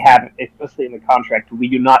where they have, especially in the contract, we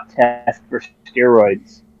do not test for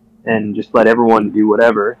steroids and just let everyone do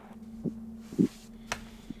whatever.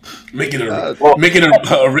 Make it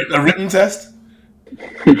a written test.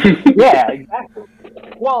 Yeah, exactly.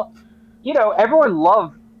 Well, everyone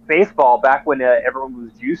loved baseball back when everyone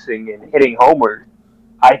was juicing and hitting homers.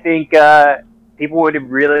 I think people would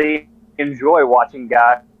really enjoy watching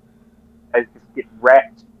guys just get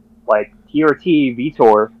wrecked like TRT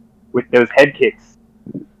Vitor with those head kicks.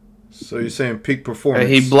 So you're saying peak performance?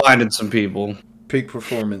 He blinded some people. Peak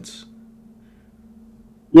performance.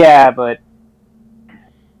 Yeah, but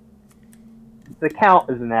the Count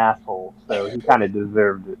is an asshole, so he kind of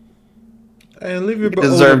deserved it. Hey, leave your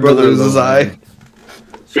deserved to lose his eye.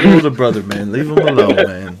 It's your older brother, man. Leave him alone,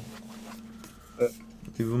 man.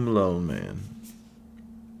 Leave him alone, man.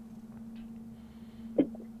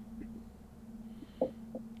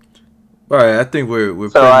 All right, I think we're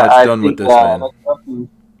pretty much done with this, man.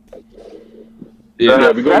 Yeah,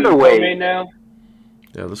 we're going to featherweight now.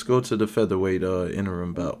 Yeah, let's go to the featherweight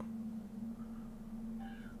interim bout.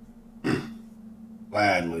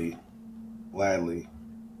 Gladly.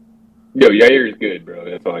 Yo, Yair is good, bro.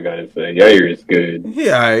 That's all I gotta say. Yair is good. He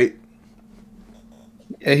alright.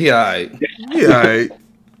 Yeah, he alright. He alright.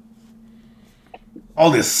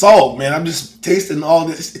 All this salt, man. I'm just tasting all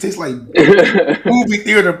this. It tastes like movie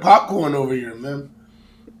theater popcorn over here, man.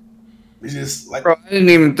 It's just like. Bro, I didn't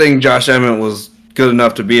even think Josh Emmett was good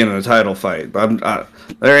enough to be in a title fight.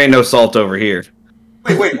 There ain't no salt over here.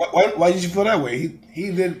 Wait. Why did you feel that way? He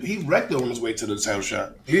wrecked on his way to the title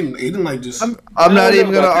shot. He didn't like just. I'm not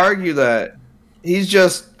even gonna argue that. He's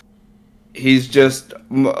just.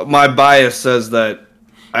 My bias says that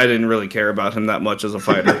I didn't really care about him that much as a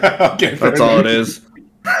fighter. Okay, that's all it is.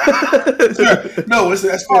 No,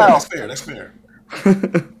 that's fair. That's fair.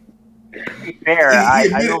 To be fair, I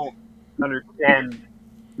don't understand.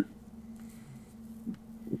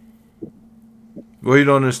 What you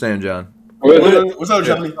don't understand, John? What's up,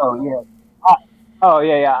 Johnny? Oh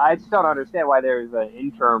yeah. I just don't understand why there is an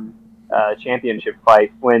interim championship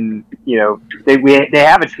fight when they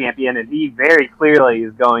have a champion and he very clearly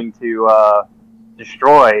is going to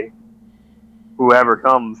destroy whoever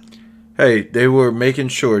comes. Hey, they were making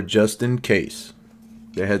sure just in case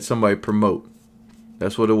they had somebody promote.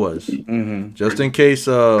 That's what it was. Mm-hmm. Just in case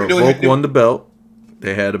Volk won the belt,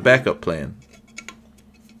 they had a backup plan.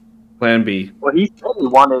 Plan B. Well, he said he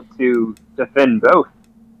wanted to defend both,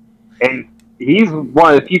 and he's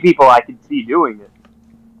one of the few people I could see doing it.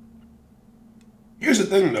 Here's the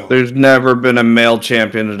thing, though. There's never been a male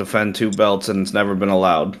champion to defend 2 belts, and it's never been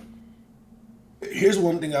allowed. Here's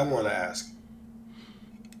one thing I want to ask.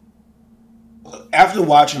 After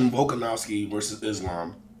watching Volkanovski versus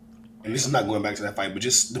Islam, and this is not going back to that fight, but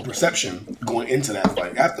just the perception going into that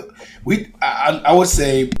fight. I would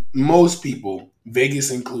say most people, Vegas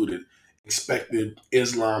included, expected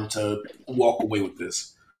Islam to walk away with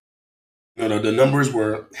this. The numbers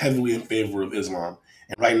were heavily in favor of Islam,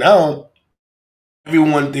 and right now,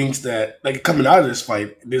 everyone thinks that, like, coming out of this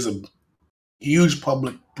fight, there's a huge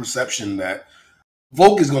public perception that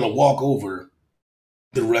Volk is going to walk over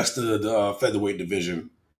the rest of the featherweight division.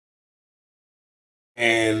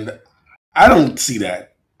 And I don't see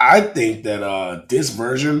that. I think that this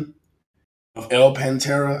version of El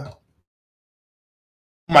Pantera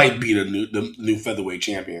might be the new featherweight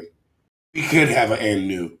champion. We could have an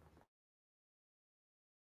Anu.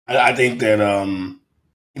 I think that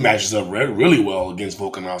he matches up really well against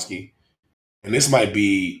Volkanovski, and this might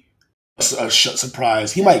be a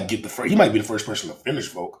surprise. He might be the first person to finish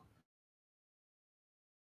Volk.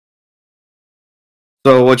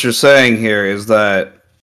 So what you're saying here is that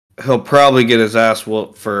he'll probably get his ass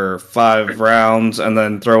whooped for 5 rounds and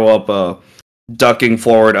then throw up a ducking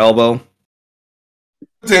forward elbow.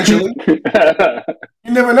 Potentially,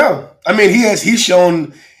 you never know. I mean, he's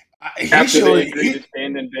shown. He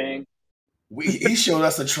showed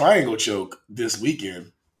us a triangle choke this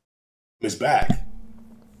weekend. His back.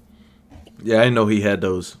 Yeah, I know he had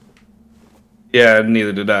those. Yeah,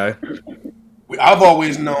 neither did I. I've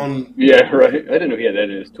always known. Yeah, right. I didn't know he had that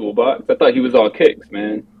in his toolbox. I thought he was all kicks,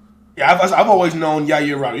 man. Yeah, I've always known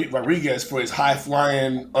Yair Rodriguez for his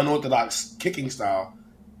high-flying, unorthodox kicking style,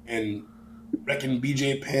 and wrecking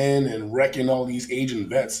BJ Penn and wrecking all these Asian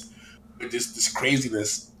vets with this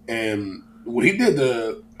craziness. And what he did,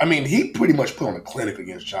 he pretty much put on a clinic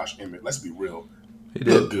against Josh Emmett. Let's be real. He He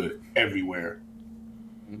did. looked good everywhere.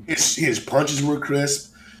 His punches were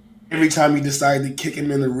crisp. Every time he decided to kick him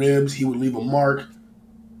in the ribs, he would leave a mark.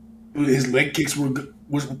 His leg kicks were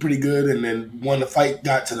pretty good. And then when the fight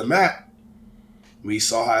got to the mat, we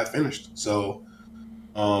saw how it finished. So,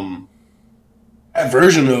 That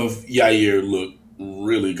version of Yair looked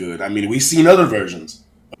really good. I mean, we've seen other versions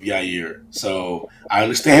of Yair, so I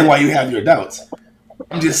understand why you have your doubts.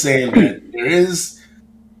 I'm just saying that there is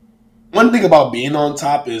one thing about being on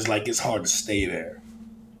top is like it's hard to stay there,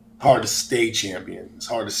 hard to stay champion. It's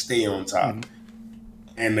hard to stay on top. Mm-hmm.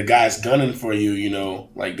 And the guys gunning for you, you know,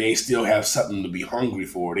 like they still have something to be hungry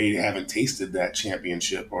for. They haven't tasted that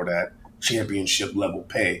championship or that championship level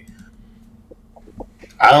pay.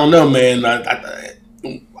 I don't know, man.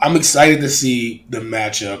 I'm excited to see the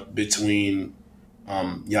matchup between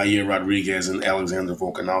Yair Rodriguez and Alexander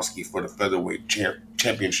Volkanovski for the featherweight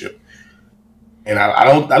championship. And I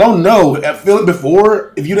don't know. I feel it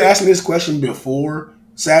before. If you'd asked me this question before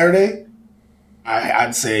Saturday,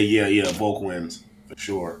 I'd say yeah, Volk wins for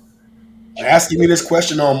sure. Asking me this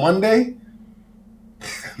question on Monday,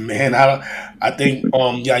 man, I think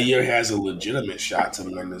Yair has a legitimate shot to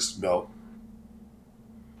win this belt.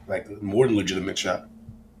 Like more than legitimate shot.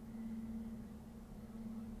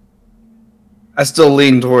 I still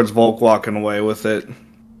lean towards Volk walking away with it.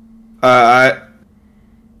 I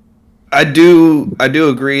do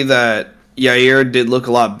agree that Yair did look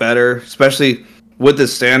a lot better, especially with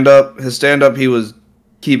his stand-up. His stand-up, he was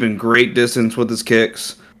keeping great distance with his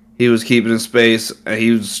kicks. He was keeping his space, and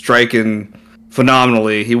he was striking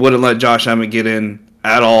phenomenally. He wouldn't let Josh Emmett get in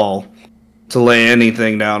at all to lay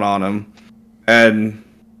anything down on him. And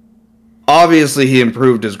obviously he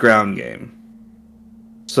improved his ground game.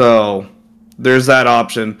 So there's that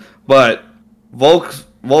option. But Volk's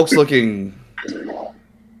looking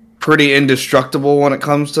pretty indestructible when it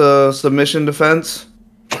comes to submission defense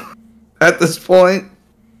at this point,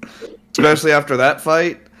 especially after that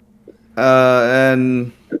fight.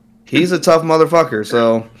 And he's a tough motherfucker,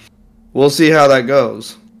 so we'll see how that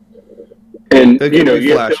goes. And, you know,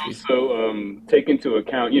 you have to also take into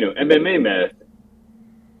account, you know, MMA math.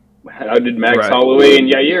 How did Max Holloway and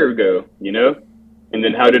Yair go, you know? And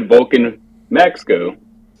then how did Volk and Max go?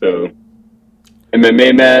 So,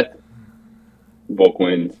 MMA math, Volk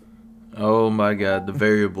wins. Oh my God, the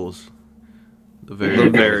variables. The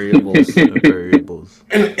variables. The variables.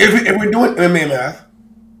 And if we're doing MMA math,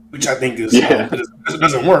 which I think is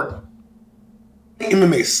doesn't work,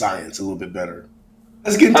 MMA science a little bit better.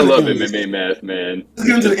 Let's get into I love MMA math, man. Let's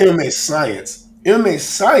get into the MMA science. MMA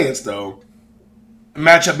science, though, the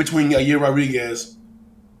matchup between Yair Rodriguez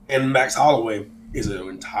and Max Holloway is an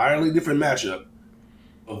entirely different matchup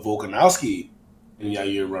of Volkanovski and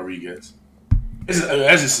Yair Rodriguez.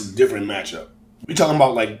 That's just a different matchup. We're talking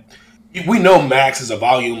about, like, we know Max is a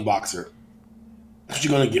volume boxer. That's what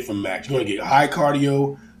you're going to get from Max. You're going to get high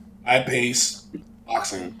cardio, high pace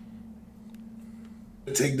boxing.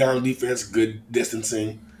 The takedown defense, good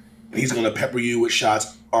distancing. And he's going to pepper you with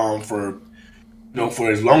shots for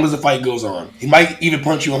as long as the fight goes on. He might even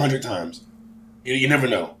punch you 100 times. You never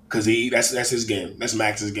know, because that's his game. That's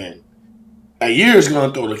Max's game. Yair is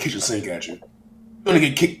going to throw the kitchen sink at you. You're going to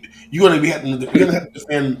get kicked. You're going to have to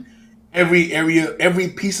defend every area, every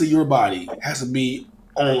piece of your body has to be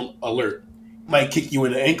on alert. He might kick you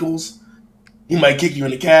in the ankles. He might kick you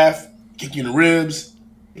in the calf, kick you in the ribs,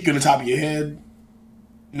 kick you in the top of your head.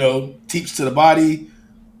 You know, teeps to the body,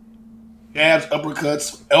 jabs,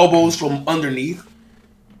 uppercuts, elbows from underneath.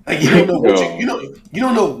 Like you don't know what you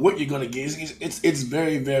don't know what you're going to get. It's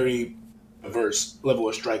very, very diverse level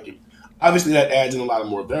of striking. Obviously, that adds in a lot of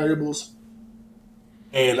more variables,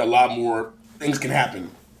 and a lot more things can happen.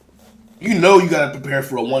 You know, you got to prepare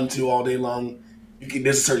for a 1-2 all day long.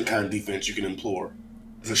 There's a certain kind of defense you can employ.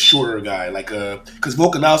 As a shorter guy, because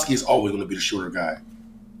Volkanovski is always going to be the shorter guy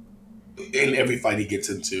in every fight he gets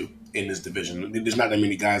into in this division. There's not that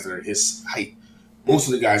many guys that are his height. Most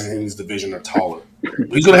of the guys in this division are taller.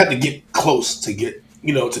 But he's going to have to get close to get,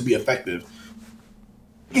 to be effective.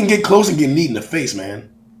 He can get close and get kneed in the face,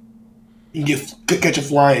 man. He can catch a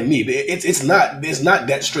flying knee. It's not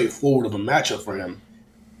that straightforward of a matchup for him.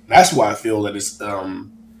 That's why I feel that it's a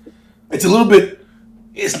little bit.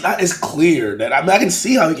 It's not as clear that I can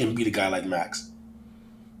see how he can beat a guy like Max.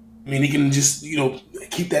 I mean, he can just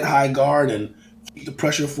keep that high guard and keep the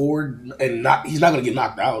pressure forward, and he's not going to get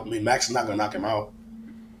knocked out. I mean, Max is not going to knock him out.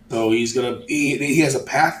 So he has a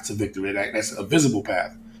path to victory. That's a visible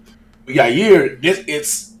path. But Yair,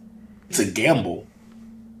 it's a gamble.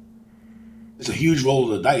 It's a huge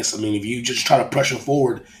roll of the dice. I mean, if you just try to pressure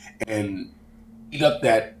forward and eat up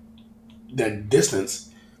that distance,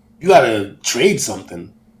 you got to trade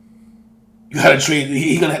something. You got to trade.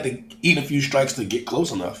 He's gonna have to eat a few strikes to get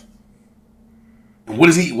close enough. And what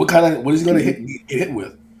is he going to get hit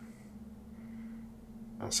with?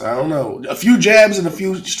 So I don't know. A few jabs and a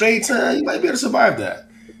few straights, you might be able to survive that.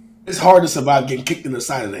 It's hard to survive getting kicked in the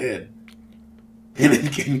side of the head.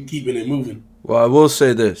 and keeping it moving. Well, I will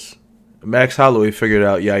say this: Max Holloway figured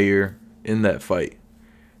out Yair in that fight,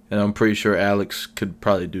 and I'm pretty sure Alex could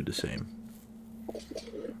probably do the same.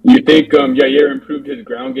 You think Yair improved his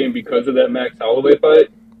ground game because of that Max Holloway fight?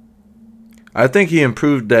 I think he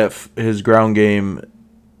improved his ground game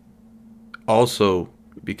also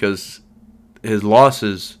because his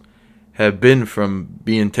losses have been from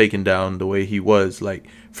being taken down the way he was. Like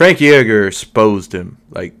Frankie Edgar exposed him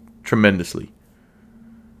like tremendously,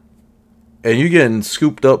 and you getting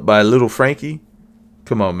scooped up by little Frankie.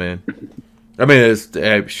 Come on, man. I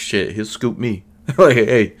mean, shit. He'll scoop me. Like,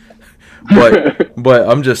 hey, but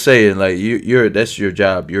I'm just saying, like that's your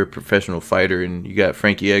job. You're a professional fighter, and you got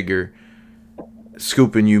Frankie Edgar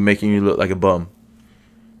scooping you, making you look like a bum.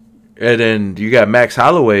 And then you got Max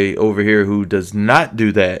Holloway over here who does not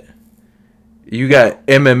do that. You got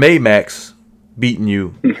MMA Max beating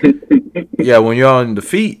you. Yeah, when you're on the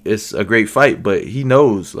feet, it's a great fight, but he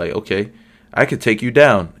knows, like, okay, I could take you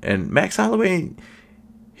down. And Max Holloway,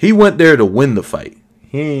 he went there to win the fight.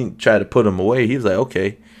 He ain't try to put him away. He was like,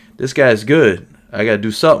 okay, this guy's good. I got to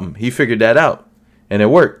do something. He figured that out, and it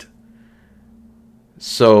worked.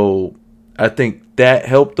 So I think that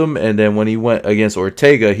helped him. And then when he went against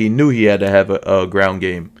Ortega, he knew he had to have a ground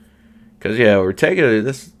game. Because, yeah, Ortega,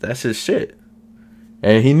 that's his shit.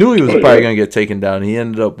 And he knew he was probably going to get taken down. He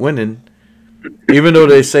ended up winning, even though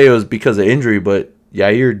they say it was because of injury. But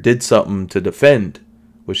Yair did something to defend,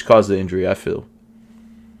 which caused the injury, I feel.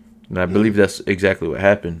 And I believe that's exactly what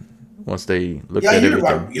happened once they looked at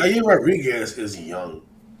everything. Yair Rodriguez is young.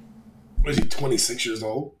 What is he, 26 years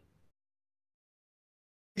old?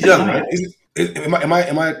 He's young, right? Am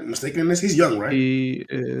I mistaken in this? He's young, right? He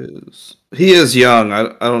is young. I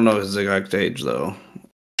don't know his exact age though.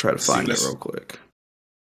 Try to find it real quick.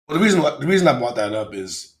 Well, the reason I brought that up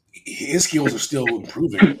is his skills are still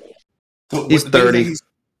improving. So he's 30. He's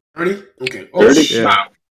 30? Okay. 30? Yeah.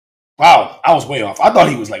 Wow, I was way off. I thought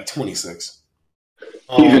he was like 26.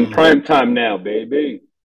 He's in prime time now, baby.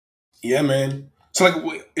 Yeah, man. So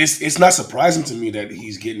like, it's not surprising to me that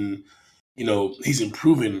he's getting, he's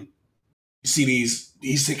improving. You see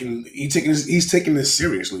he's taking this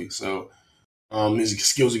seriously. So, his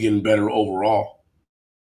skills are getting better overall.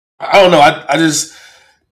 I don't know. I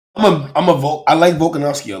like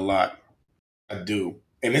Volkanovski a lot. I do.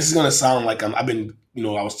 And this is gonna sound like I did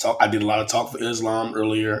a lot of talk for Islam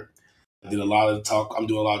earlier. I did a lot of talk. I'm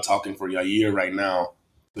doing a lot of talking for Yair right now.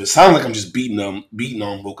 It sounds like I'm just beating on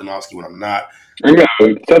Volkanovski when I'm not. I know.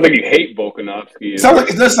 It sounds like you hate Volkanovski. It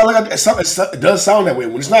does sound that way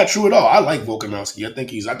when it's not true at all. I like Volkanovski.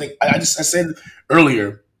 I said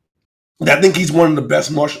earlier that I think he's one of the best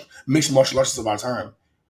mixed martial artists of our time.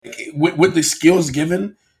 With the skills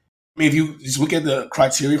given, I mean, if you just look at the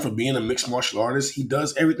criteria for being a mixed martial artist, he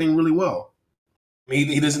does everything really well. I mean,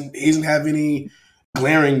 he doesn't have any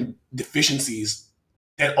glaring deficiencies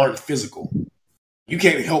that aren't physical. You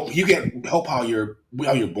can't help how you're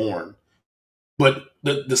born, but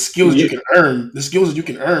the skills you can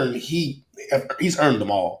earn, he's earned them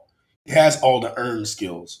all. He has all the earned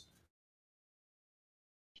skills.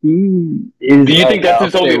 Do you think that's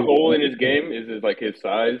his only hole in his game? Is it like his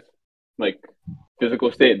size, like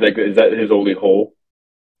physical state? Like, is that his only hole?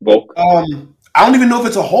 Volk? I don't even know if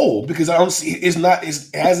it's a hole because I don't see. It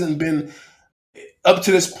hasn't been up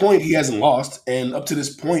to this point. He hasn't lost, and up to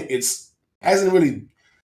this point, hasn't really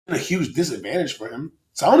been a huge disadvantage for him.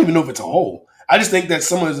 So I don't even know if it's a hole. I just think that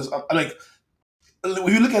some of this, like,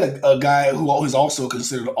 when you look at a guy who is also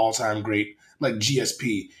considered an all-time great, like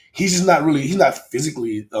GSP, he's not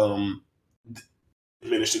physically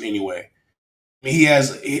diminished in any way. I mean, he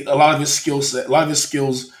has a lot of his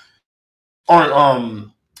skills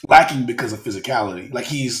aren't lacking because of physicality. Like,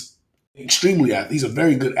 he's he's a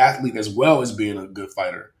very good athlete as well as being a good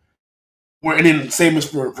fighter. And then same as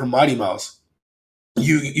for Mighty Mouse.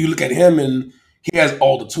 You look at him and he has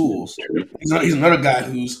all the tools. He's another guy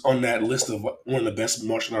who's on that list of one of the best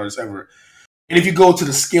martial artists ever. And if you go to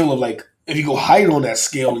the scale of if you go higher on that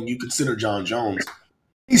scale and you consider John Jones,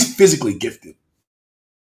 he's physically gifted.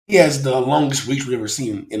 He has the longest reach we've ever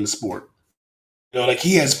seen in the sport.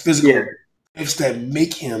 He has physical gifts that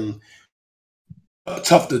make him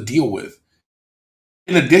tough to deal with.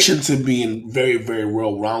 In addition to being very, very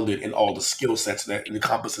well-rounded in all the skill sets that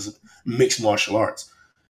encompasses mixed martial arts.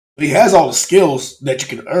 But he has all the skills that you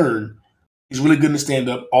can earn. He's really good in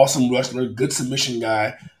stand-up, awesome wrestler, good submission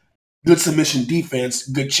guy, good submission defense,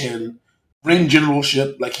 good chin, ring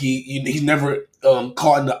generalship. Like he's never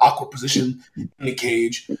caught in the awkward position in the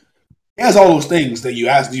cage. He has all those things that you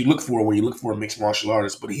look for when you look for a mixed martial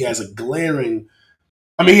artist. But he has he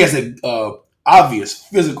has a obvious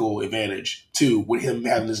physical advantage too, with him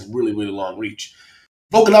having this really, really long reach.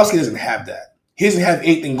 Volkanovski doesn't have that. He doesn't have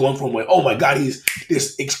anything going for him like, oh my God, he's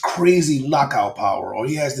this crazy knockout power, or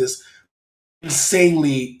he has this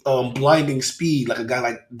insanely blinding speed like a guy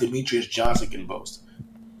like Demetrius Johnson can boast.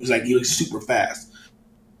 He's super fast.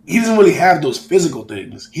 He doesn't really have those physical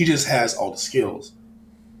things. He just has all the skills,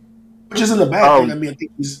 which isn't a bad thing. I mean, I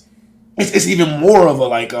think it's even more of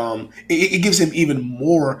a it gives him even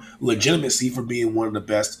more legitimacy for being one of the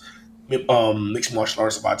best mixed martial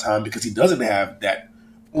artists of our time, because he doesn't have that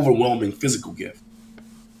overwhelming physical gift.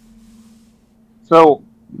 So,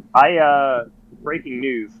 breaking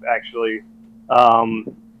news actually.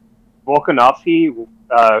 Volkanovski,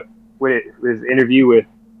 with his interview with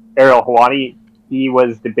Ariel Helwani, he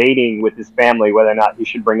was debating with his family whether or not he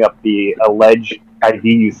should bring up the alleged IV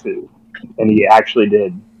usage, and he actually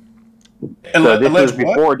did. So this was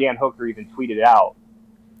before Dan Hooker even tweeted it out.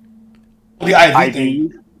 The IV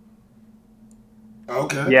thing.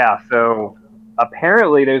 Okay. Yeah, so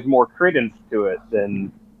apparently there's more credence to it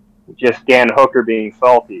than just Dan Hooker being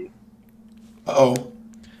salty. So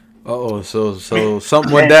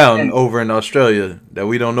something went down over in Australia that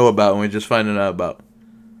we don't know about, and we're just finding out about.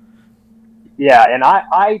 Yeah, and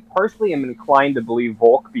I personally am inclined to believe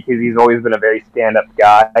Volk, because he's always been a very stand-up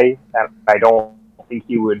guy, and I don't think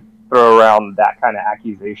he would throw around that kind of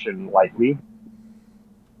accusation lightly.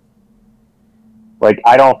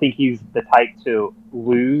 I don't think he's the type to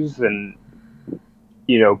lose and,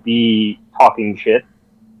 be talking shit.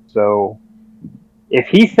 So, if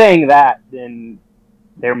he's saying that, then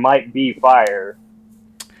there might be fire.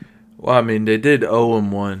 Well, I mean, they did owe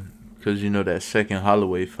him one, because, that second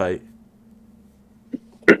Holloway fight.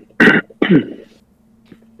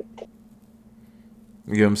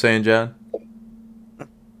 You get what I'm saying, John?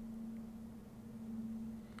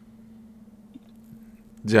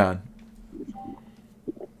 John.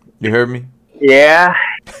 You heard me? Yeah.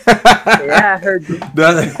 Yeah, I heard you.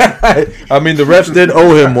 I mean, the refs did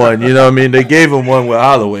owe him one, you know what I mean? They gave him one with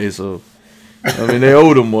Holloway, so... I mean, they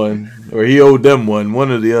owed him one, or he owed them one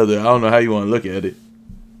or the other. I don't know how you want to look at it.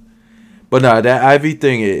 But nah, that IV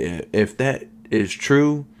thing, if that is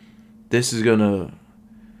true, this is gonna...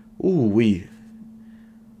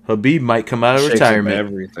 Khabib might come out of retirement.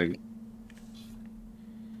 Everything.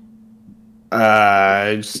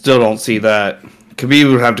 I still don't see that.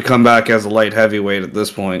 Khabib would have to come back as a light heavyweight at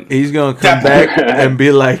this point. He's gonna come back and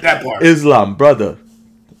be like, Islam, brother.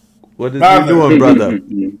 What is he doing, brother?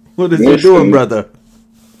 What is he doing, brother?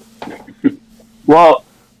 Well,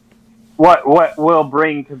 what will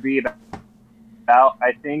bring Khabib out,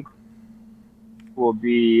 I think, will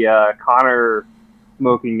be Conor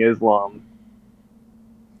smoking Islam.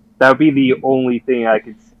 That would be the only thing I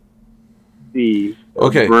could see.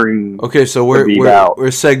 Okay, so we're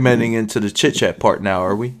segmenting into the chit chat part now,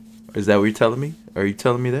 are we? Is that what you're telling me? Are you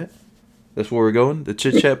telling me that? That's where we're going? The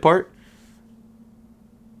chit chat part?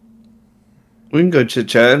 We can go chit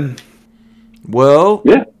chat. Well,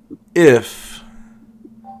 if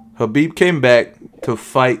Khabib came back to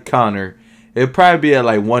fight Conor, it'd probably be at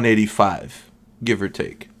 185, give or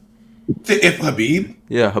take. If Khabib?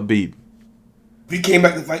 Yeah, Khabib. If he came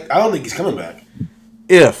back to fight, I don't think he's coming back.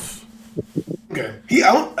 If. Okay.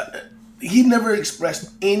 He never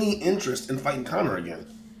expressed any interest in fighting Conor again.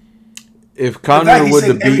 If Conor would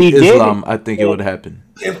have beat Islam, I think it would happen.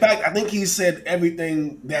 In fact, I think he said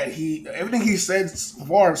everything he said so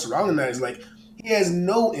far surrounding that is he has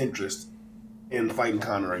no interest in fighting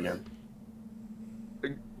Conor again.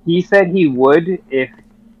 He said he would if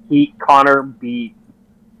Conor beat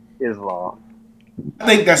Islam. I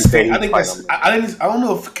think that's fake. I don't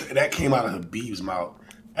know if that came out of Khabib's mouth.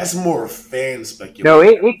 That's more fan speculation. No,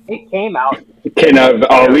 it came out. It came out of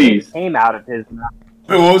Ali's. It came out of his mouth.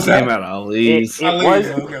 Wait, what was that? Came out of Ali's. It was.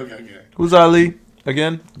 Okay. Who's Ali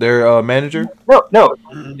again? Their manager? No.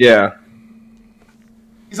 Yeah.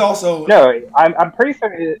 He's also... No, I'm pretty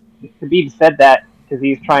certain Khabib said that because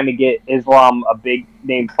he's trying to get Islam a big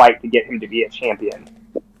name fight to get him to be a champion.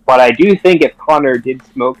 But I do think if Conor did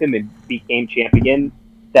smoke him and became champion,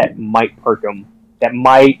 that might perk him. That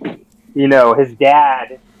might, his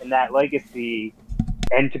dad and that legacy,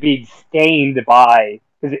 and to be stained by...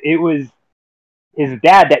 Because it was his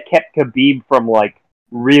dad that kept Khabib from,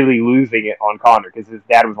 really losing it on Conor. Because his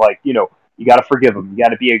dad was like, you got to forgive him. You got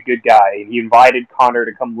to be a good guy. And he invited Conor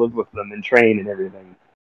to come live with them and train and everything.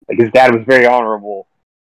 His dad was very honorable.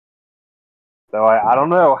 So I don't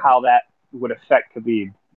know how that would affect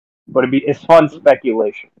Khabib. But it's fun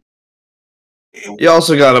speculation. You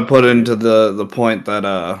also got to put into the point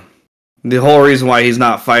that the whole reason why he's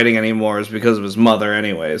not fighting anymore is because of his mother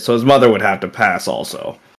anyway. So his mother would have to pass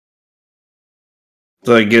also.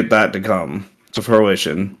 to get that to come to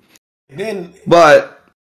fruition. And then, but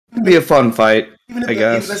it'd be a fun fight, I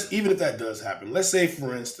guess. Even if that does happen, let's say,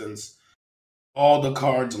 for instance, all the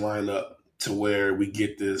cards line up to where we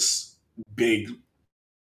get this big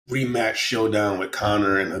rematch showdown with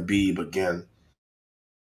Conor and Khabib again.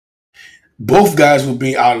 Both guys will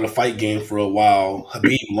be out of the fight game for a while.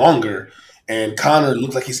 Khabib longer, and Conor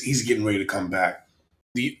looks like he's getting ready to come back.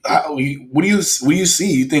 What do you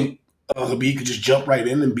see? You think Khabib could just jump right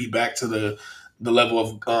in and be back to the level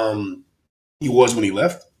of he was when he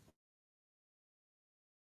left?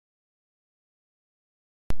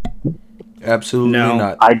 Absolutely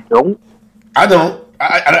not. I don't. I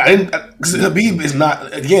didn't. Because Khabib is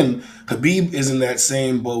not. Again, Khabib is in that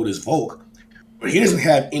same boat as Volk, but he doesn't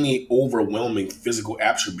have any overwhelming physical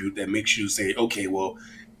attribute that makes you say, okay, well,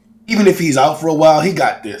 even if he's out for a while, he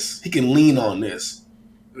got this. He can lean on this.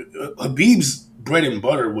 Khabib's bread and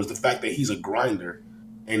butter was the fact that he's a grinder,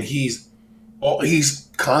 and he's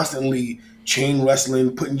constantly chain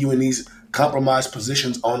wrestling, putting you in these compromised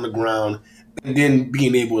positions on the ground, and then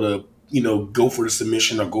being able to, go for the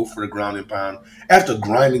submission or go for the ground and pound after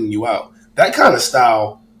grinding you out. That kind of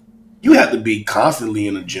style, you have to be constantly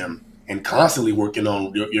in the gym and constantly working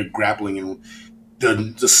on your grappling and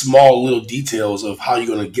the small little details of how you're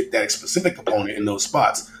going to get that specific opponent in those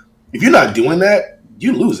spots. If you're not doing that,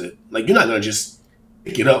 you lose it. Like, you're not going to just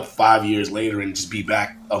pick it up 5 years later and just be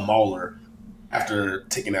back a mauler after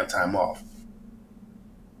taking that time off.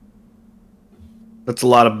 That's a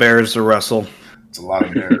lot of bears to wrestle. It's a lot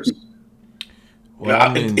of bears.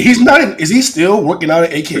 Well, he's not. Is he still working out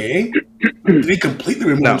at AKA? Did he completely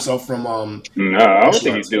remove himself from? No, I don't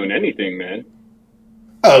think he's doing anything, man.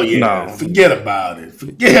 Oh yeah, no. Forget about it.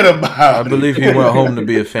 I believe he went home to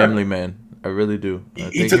be a family man. I really do.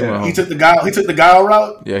 He took the Guile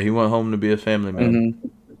route. Yeah, he went home to be a family man.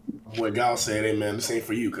 Mm-hmm. Boy, Guile said, "Hey man, this ain't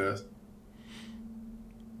for you, cuz."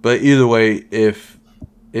 But either way, if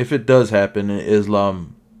it does happen and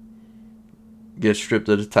Islam gets stripped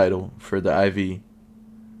of the title for the IV,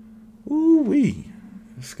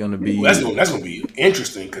 it's gonna be that's gonna be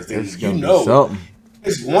interesting, because then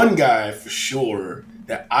there's one guy for sure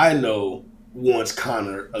that I know wants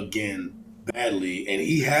Conor again badly, and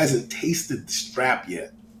he hasn't tasted the strap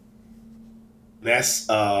yet. That's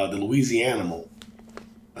the Louisianimal.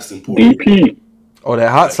 That's important. DP. Oh, that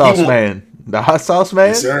hot sauce man. The hot sauce man?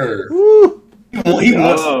 Yes, sir. Woo.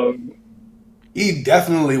 He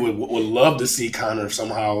definitely would love to see Conor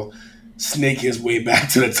somehow snake his way back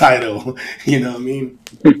to the title. You know what I mean?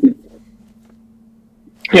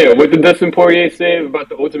 Yeah, what did Dustin Poirier say about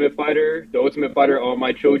the Ultimate Fighter? The Ultimate Fighter All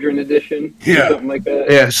My Children edition? Yeah. Something like that?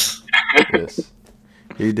 Yes. Yes.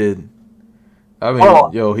 He did. I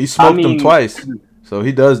mean, he smoked him twice. So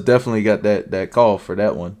he does definitely got that call for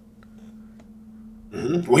that one.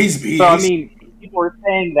 Mm-hmm. Well, people were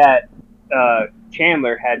saying that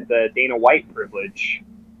Chandler had the Dana White privilege,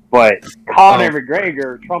 but Conor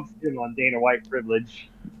McGregor trumps him on Dana White privilege.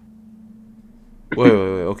 Wait.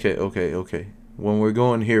 Okay. When we're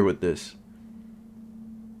going here with this,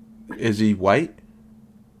 is he white?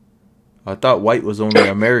 I thought white was only an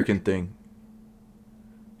American thing.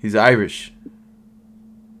 He's Irish.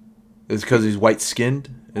 Is it because he's white-skinned,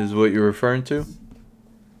 is what you're referring to?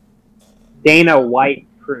 Dana White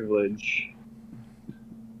privilege.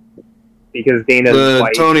 Because Dana's the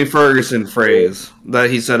white. Tony Ferguson phrase that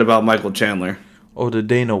he said about Michael Chandler. Oh, the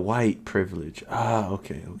Dana White privilege. Ah,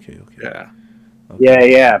 okay. Yeah.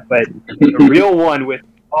 Okay. Yeah, but the real one with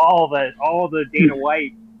all the Dana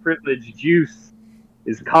White privilege juice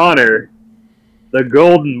is Conor, the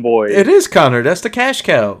golden boy. It is Conor. That's the cash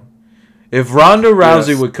cow. If Ronda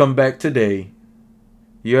Rousey would come back today,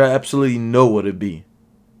 you absolutely know what it'd be.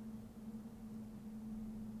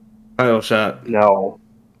 Title shot. No.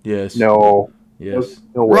 Yes. No. Yes.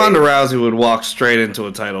 No way. Ronda Rousey would walk straight into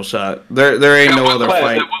a title shot. There ain't no other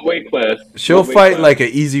fight. At what weight class? She'll fight like an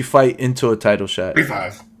easy fight into a title shot.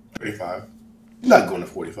 35. Not going to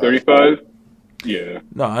 45. 35? Yeah.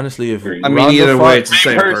 No, honestly, if either way, it's the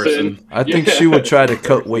same person. I think she would try to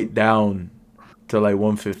cut weight down to like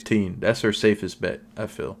 115. That's her safest bet, I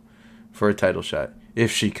feel, for a title shot. If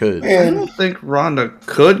she could. I don't think Ronda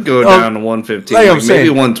could go down to 115. Like maybe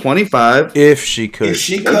 125. If she could. If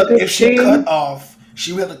she cut off,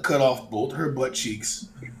 she would have to cut off both her butt cheeks.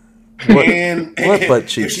 What butt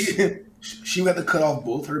cheeks? She would have to cut off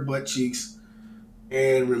both her butt cheeks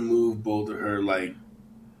and remove both of her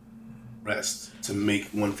breasts to make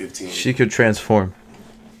 115. She could transform.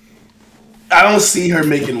 I don't see her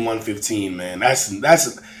making 115, man.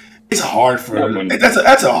 It's hard for her.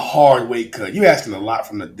 That's a hard weight cut. You're asking a lot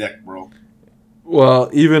from the deck, bro. Well,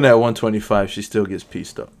 even at 125, she still gets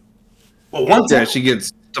pieced up. Well, one time, she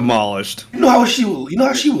gets demolished. You know how she would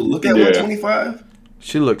look at 125?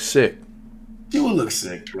 She looks sick. She would look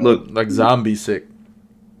sick, bro. Look like zombie sick.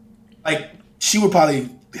 Like she would probably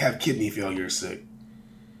have kidney failure sick.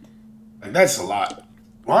 Like that's a lot.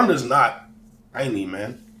 Ronda's not tiny,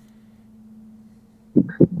 man.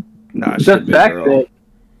 Nah, The fact that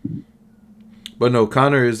But no,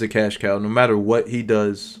 Conor is the cash cow. No matter what he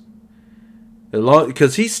does,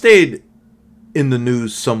 because he stayed in the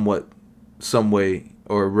news somewhat, some way,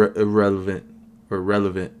 or relevant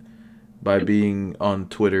by being on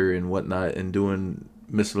Twitter and whatnot and doing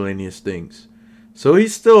miscellaneous things. So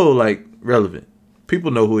he's still like relevant. People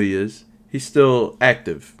know who he is. He's still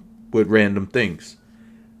active with random things.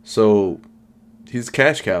 So he's a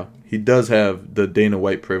cash cow. He does have the Dana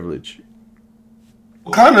White privilege.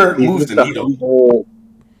 Conor moves the needle.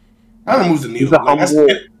 Conor moves the needle.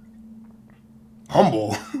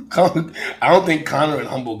 Humble. I don't think Conor and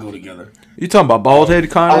humble go together. You talking about bald-headed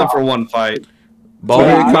Conor? For one fight.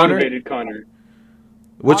 Bald-headed Conor? Motivated Conor.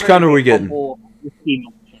 Which Conor are we getting?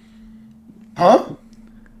 Huh?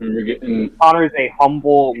 We're getting Conor is a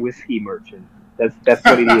humble whiskey merchant. That's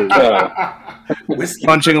what he is.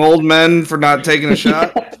 Punching old men for not taking a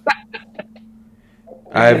shot.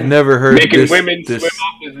 I've never heard making this, women swim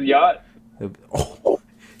off his yacht. Oh,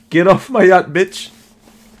 get off my yacht, bitch!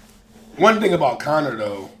 One thing about Conor,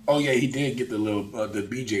 though, oh yeah, he did get the little the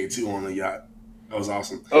BJ too on the yacht. That was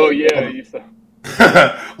awesome. Oh yeah, you saw.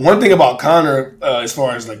 One thing about Conor, as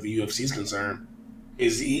far as like the UFC is concerned,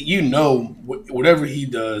 is whatever he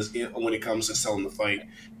does when it comes to selling the fight,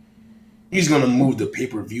 he's gonna move the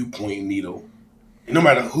pay-per-view point needle. And no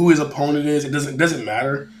matter who his opponent is, it doesn't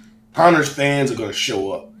matter. Conor's fans are gonna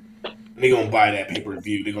show up. They're gonna buy that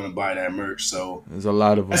pay-per-view. They're gonna buy that merch. So there's a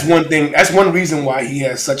lot of them. That's one thing. That's one reason why he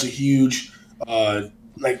has such a huge,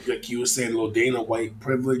 like you were saying, little Dana White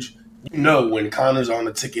privilege. You know, when Conor's on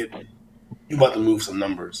the ticket, you about to move some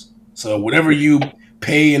numbers. So whatever you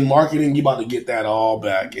pay in marketing, you about to get that all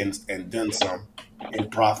back and then some in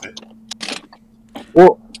profit.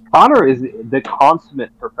 Well, Conor is the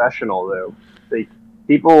consummate professional, though. Like,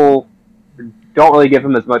 people don't really give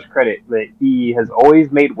him as much credit, but he has always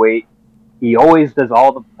made weight. He always does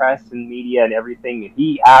all the press and media and everything, and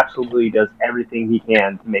he absolutely does everything he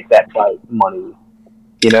can to make that fight money.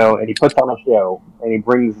 You know, and he puts on a show, and he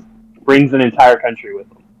brings an entire country with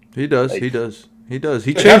him. He does. He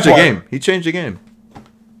changed the game. He changed the game.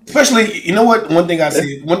 Especially, you know what? One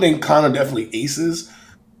thing Conor definitely aces.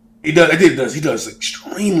 He does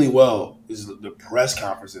extremely well. Is the press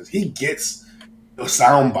conferences. He gets those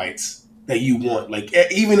sound bites that you want. Like,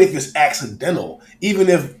 even if it's accidental, even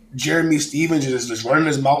if Jeremy Stevens is just running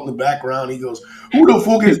his mouth in the background, he goes, "Who the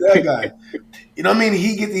fuck is that guy?" You know what I mean?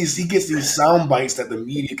 He gets these sound bites that the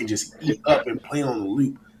media can just eat up and play on the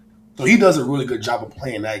loop. So he does a really good job of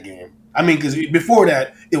playing that game. I mean, because before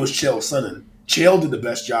that, it was Chael Sonnen. Chael did the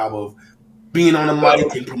best job of being on the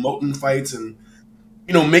mic and promoting fights and,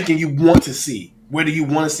 you know, making you want to see. Whether you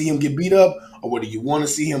want to see him get beat up or whether you want to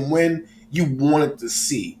see him win, you wanted to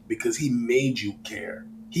see because he made you care.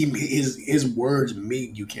 His words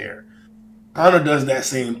made you care. Conor does that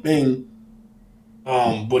same thing,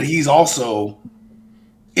 but he's also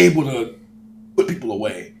able to put people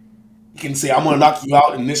away. He can say, "I'm going to knock you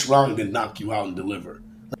out in this round," and then knock you out and deliver,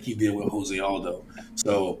 like he did with Jose Aldo.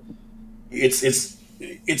 So he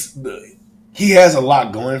has a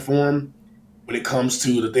lot going for him when it comes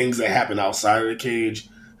to the things that happen outside of the cage.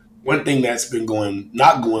 One thing that's been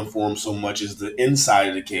not going for him so much is the inside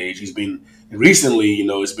of the cage. He's been recently, you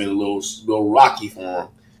know, it's been a little rocky for him.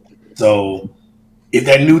 So if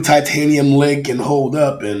that new titanium leg can hold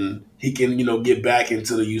up and he can, you know, get back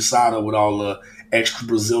into the USADA with all the extra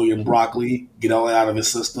Brazilian broccoli, get all that out of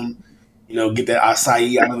his system, you know, get that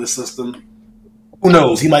acai out of his system, who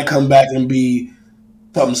knows? He might come back and be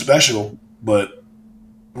something special. But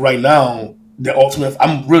right now,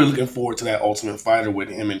 I'm really looking forward to that Ultimate Fighter with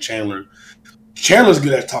him and Chandler. Chandler's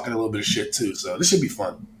good at talking a little bit of shit too, so this should be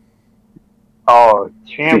fun. Oh,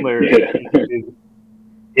 Chandler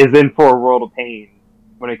is in for a world of pain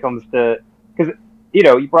when it comes to, because, you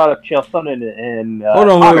know, you brought up Chael Sonnen and hold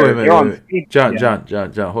on, wait a minute. John,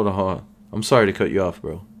 hold on. I'm sorry to cut you off,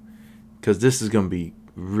 bro, because this is gonna be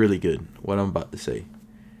really good. What I'm about to say.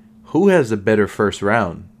 Who has the better first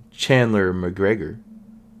round, Chandler or McGregor?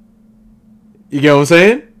 You get what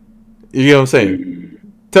I'm saying?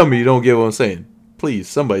 Tell me you don't get what I'm saying. Please,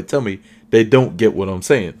 somebody tell me they don't get what I'm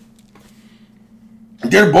saying.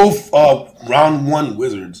 They're both round one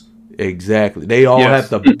wizards. Exactly. They all have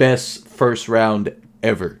the best first round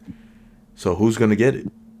ever. So who's going to get it?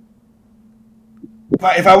 if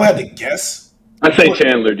I had to guess, I'd say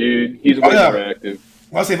Chandler, dude. He's way more active.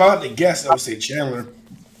 Well, I'd say if I had to guess, I would say Chandler.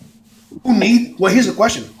 Well, here's the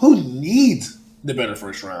question: who needs the better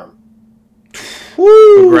first round?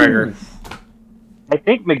 McGregor. I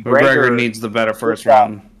think McGregor needs the better first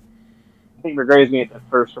round. I think McGregor's going to get the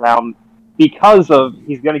first round because of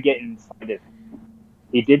he's going to get inside it.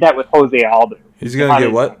 He did that with Jose Aldo. He's going to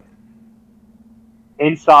get what?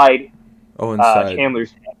 Inside. Oh, inside.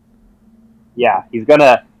 Chandler's head. Yeah, he's going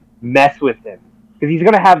to mess with him because he's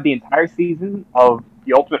going to have the entire season of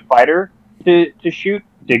The Ultimate Fighter to shoot,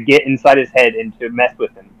 to get inside his head and to mess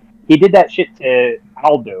with him. He did that shit to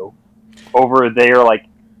Aldo over their like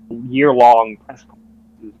year-long press conference.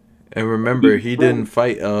 And remember, he didn't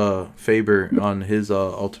fight Faber on his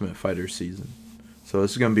Ultimate Fighter season. So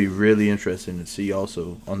it's going to be really interesting to see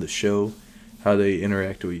also on the show how they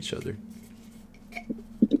interact with each other.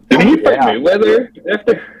 Did he fight Mayweather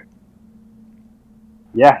after?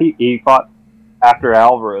 Yeah, he fought after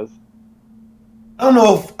Alvarez. I don't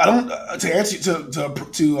know if to answer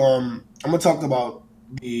to I'm gonna talk about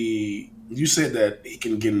you said that he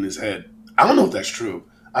can get in his head. I don't know if that's true.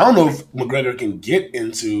 I don't know if McGregor can get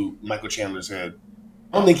into Michael Chandler's head.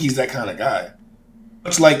 I don't think he's that kind of guy.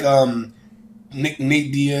 Much like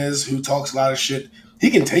Nate Diaz, who talks a lot of shit, he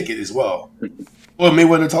can take it as well. Or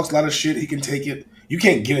Mayweather talks a lot of shit, he can take it. You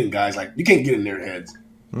can't get in guys you can't get in their heads.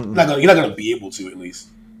 You're not gonna be able to, at least.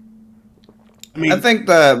 I think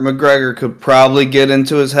that McGregor could probably get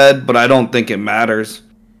into his head, but I don't think it matters.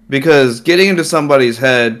 Because getting into somebody's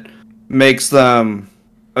head makes them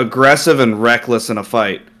aggressive and reckless in a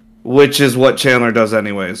fight, which is what Chandler does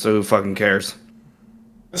anyway, so who fucking cares?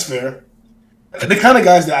 That's fair. The kind of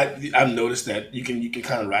guys that I've noticed that you can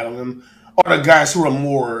kind of rattle them are the guys who are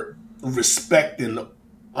more respect and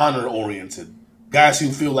honor oriented. Guys who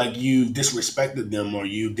feel like you disrespected them or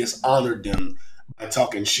you dishonored them by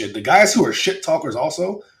talking shit. The guys who are shit talkers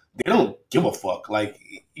also, they don't give a fuck. Like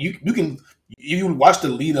you can watch the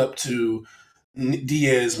lead up to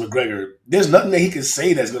Diaz McGregor. There's nothing that he can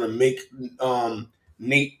say that's gonna make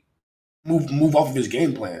Nate move off of his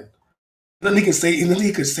game plan. Nothing he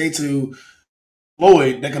can say to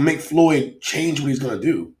Floyd that can make Floyd change what he's gonna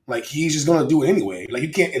do. Like he's just gonna do it anyway. Like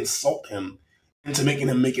you can't insult him into making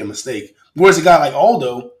him make a mistake. Whereas a guy like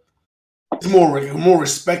Aldo is more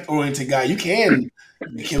respect oriented guy. You can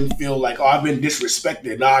make him feel like, oh, I've been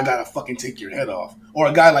disrespected. Now I gotta fucking take your head off. Or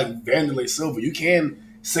a guy like Vanderlei Silva, you can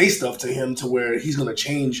say stuff to him to where he's gonna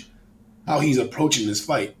change how he's approaching this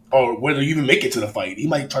fight, or whether you even make it to the fight. He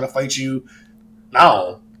might try to fight you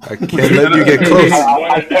now. I can't let you get close.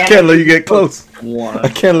 I can't let you get close. I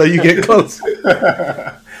can't let you get close.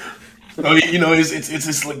 So, it's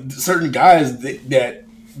just like certain guys that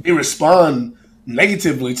they respond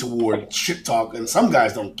negatively toward shit talk, and some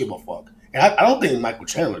guys don't give a fuck. And I don't think Michael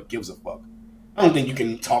Chandler gives a fuck. I don't think you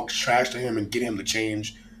can talk trash to him and get him to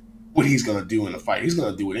change what he's gonna do in the fight. He's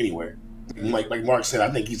gonna do it anyway. And like Mark said, I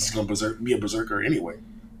think he's just gonna be a berserker anyway.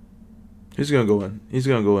 He's gonna go in. He's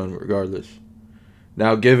gonna go in regardless.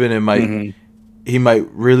 Now, given it he might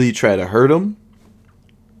really try to hurt him,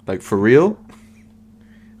 like for real.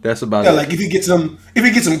 That's about it. Like if he gets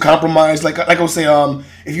him compromised, like I was say,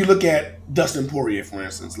 if you look at Dustin Poirier, for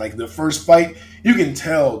instance, like the first fight, you can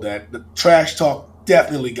tell that the trash talk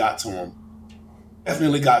definitely got to him.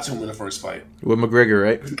 Definitely got to him in the first fight. With McGregor,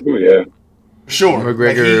 right? Oh yeah, sure.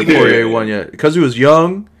 McGregor Poirier won, yeah, because he was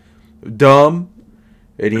young, dumb,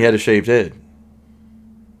 and he had a shaved head.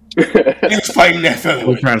 He was fighting that featherweight.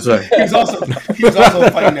 What are you trying to say? He was also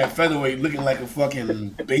fighting that featherweight, looking like a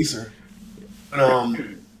fucking baser. But,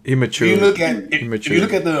 he matured. If you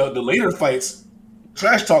look at the later fights,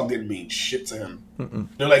 trash talk didn't mean shit to him.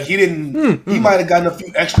 They're like he didn't. He might have gotten a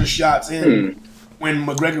few extra shots in when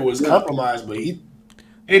McGregor was compromised, but it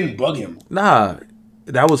didn't bug him. Nah,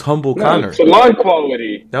 that was humble Connor. Salon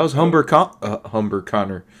quality. That was humble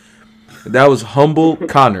Connor. That was humble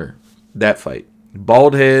Connor. That fight,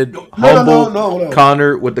 bald head, humble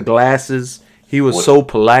Connor with the glasses. He was so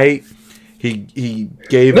polite. He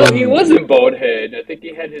gave him. No, he wasn't bald head. I think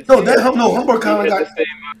he had his. Humble Connor got.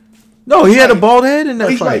 No, he had a bald head in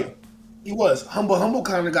that fight. Right. He was humble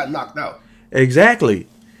Connor got knocked out. Exactly,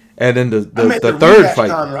 and then the third fight.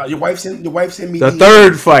 Connor, your wife sent me the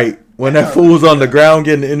third fight when that fool was on the ground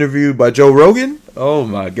getting interviewed by Joe Rogan. Oh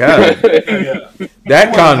my god,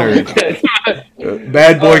 that Connor,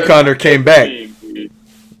 bad boy Connor came back.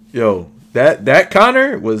 Yo, that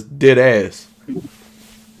Connor was dead ass.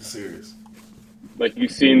 Serious. Like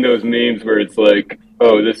you've seen those memes where it's like,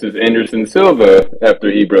 oh, this is Anderson Silva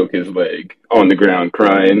after he broke his leg on the ground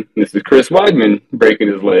crying. This is Chris Weidman breaking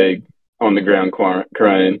his leg on the ground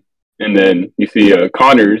crying. And then you see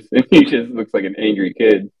Connors, and he just looks like an angry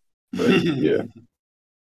kid. But, yeah.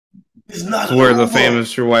 It's not That's where the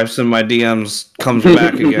famous "your wife's in my DMs" comes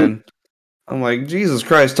back again. I'm like, Jesus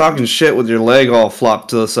Christ, talking shit with your leg all flopped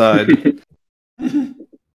to the side.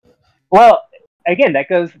 Well, again, that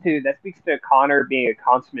speaks to Connor being a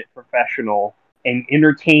consummate professional and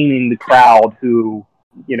entertaining the crowd who,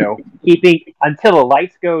 keeping until the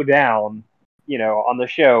lights go down, on the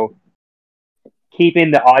show,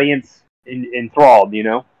 keeping the audience enthralled, He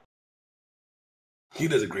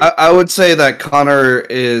does a great. I would say that Connor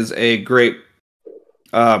is a great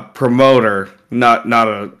promoter, not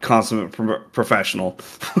a consummate professional.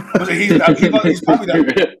 He's probably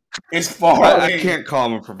not. It's far away. I can't call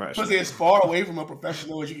him a professional. As far away from a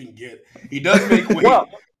professional as you can get. He does make weight. Well,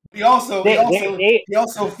 he also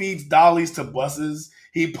feeds dollies to buses.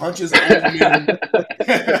 He punches old men.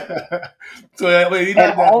 So he's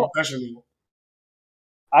not that professional.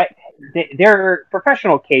 They're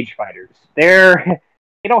professional cage fighters. They're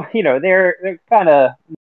kind of.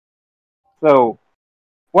 So,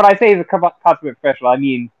 when I say is a consummate professional, I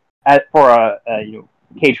mean for a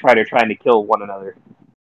cage fighter trying to kill one another.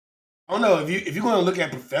 I don't know if you're going to look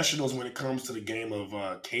at professionals when it comes to the game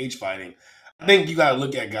of cage fighting. I think you got to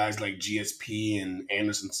look at guys like GSP and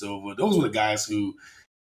Anderson Silva. Those were the guys who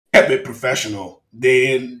kept it professional.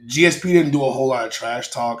 GSP didn't do a whole lot of trash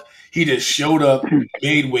talk. He just showed up,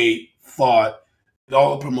 made weight, fought, did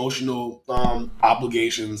all the promotional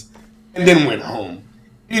obligations, and then went home.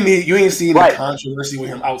 You ain't seen the controversy with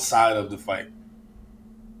him outside of the fight.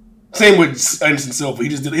 Same with Anderson Silva. He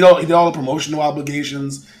did all the promotional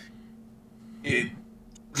obligations.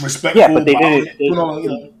 Respectful. Yeah, but they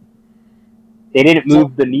didn't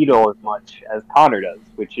move the needle as much as Connor does,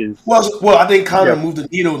 which is well. I think Connor moved the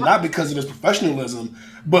needle not because of his professionalism,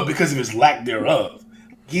 but because of his lack thereof.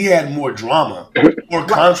 He had more drama, more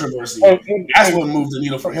controversy. That's what moved the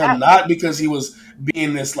needle for him, not because he was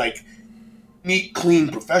being this like neat, clean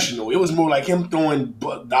professional. It was more like him throwing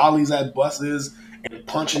dollies at buses and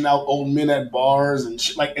punching out old men at bars and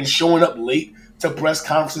and showing up late to press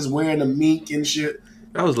conferences wearing a mink and shit.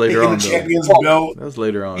 That was later on, the champion's belt. That was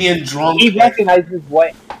later on. Being drunk. He recognizes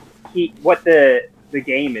what the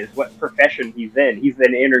game is, what profession he's in. He's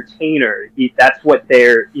an entertainer. That's what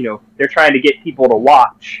they're trying to get people to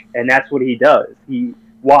watch, and that's what he does. He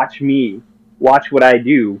watch me, watch what I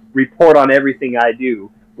do, report on everything I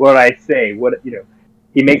do, what I say,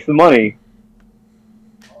 he makes the money.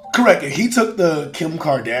 Correct. He took the Kim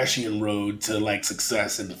Kardashian road to like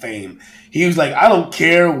success and fame. He was like, I don't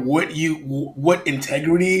care what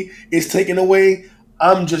integrity is taken away.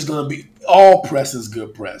 I'm just gonna be all press is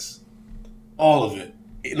good press, all of it,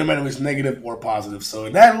 no matter if it's negative or positive. So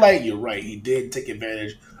in that light, you're right. He did take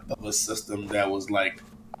advantage of a system that was like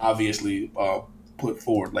obviously put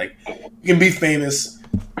forward. Like you can be famous.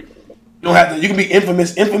 You don't have to. You can be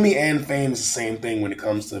infamous. Infamy and fame is the same thing when it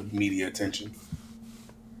comes to media attention.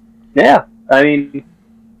 Yeah, I mean,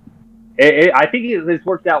 I think it's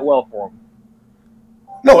worked out well for him.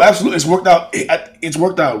 No, absolutely, it's worked out. It's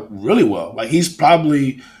worked out really well. Like he's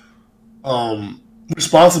probably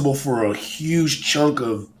responsible for a huge chunk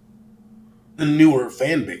of the newer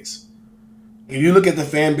fan base. If you look at the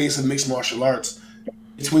fan base of mixed martial arts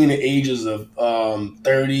between the ages of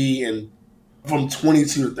 30 and from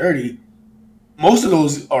 22 to 30, most of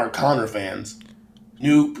those are Conor fans.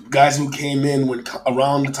 New guys who came in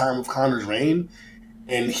around the time of Conor's reign,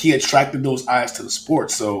 and he attracted those eyes to the sport.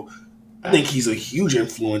 So I think he's a huge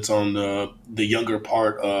influence on the younger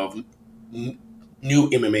part of new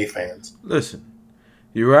MMA fans. Listen,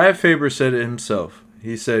 Uriah Faber said it himself.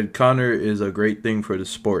 He said Conor is a great thing for the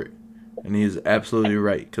sport, and he's absolutely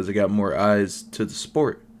right because it got more eyes to the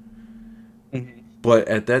sport. Mm-hmm. But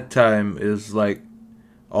at that time, it was like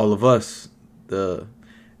all of us.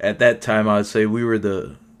 At that time, I'd say we were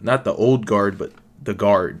not the old guard, but the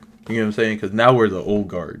guard. You know what I'm saying? Because now we're the old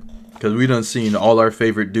guard. Because we done seen all our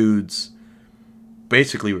favorite dudes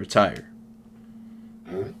basically retire.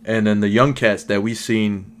 And then the young cats that we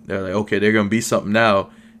seen, they're like, okay, they're going to be something now.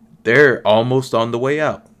 They're almost on the way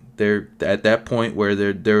out. They're at that point where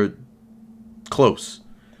they're close.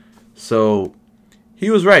 So he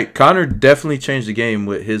was right. Conor definitely changed the game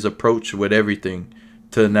with his approach with everything.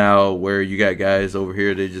 To now where you got guys over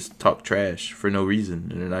here, they just talk trash for no reason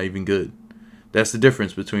and they're not even good. That's the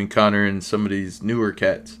difference between Conor and some of these newer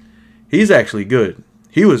cats. He's actually good.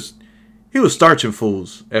 He was starching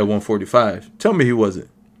fools at 145. Tell me he wasn't.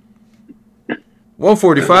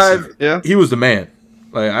 145, yeah. He was the man.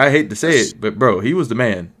 Like I hate to say it, but bro, he was the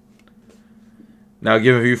man. Now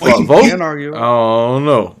given who fought Volk, I don't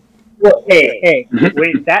know. Well, hey,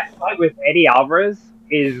 wait, that fight with Eddie Alvarez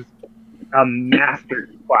is a master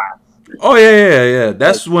class. Oh yeah.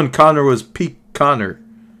 That's when Connor was peak Connor.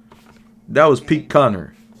 That was peak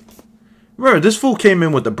Connor. Remember, this fool came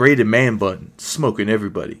in with a braided man bun, smoking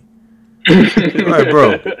everybody. Like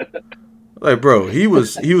bro, he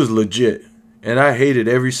was legit, and I hated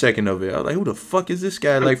every second of it. I was like, who the fuck is this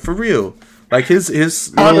guy? Like for real. Like his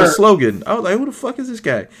little slogan. I was like, who the fuck is this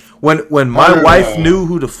guy? When my wife knew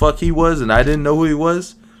who the fuck he was and I didn't know who he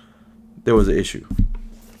was, there was an issue.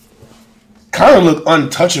 Conor looked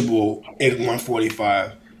untouchable at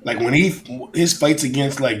 145. Like when his fights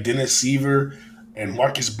against like Dennis Seaver and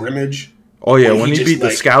Marcus Brimage. Oh yeah, when he beat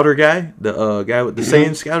the Scouter guy, the guy with the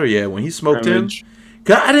Saiyan Scouter. Yeah, when he smoked Brimage. him,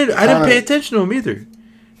 I didn't pay attention to him either.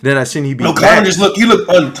 Then I seen he beat. No, Conor he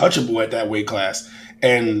looked untouchable at that weight class,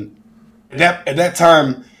 and at that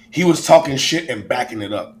time he was talking shit and backing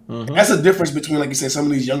it up. Mm-hmm. That's the difference between, like you said, some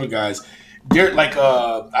of these younger guys. They're like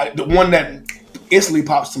the one that instantly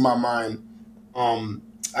pops to my mind.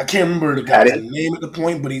 I can't remember the guy's name at the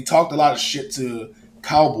point, but he talked a lot of shit to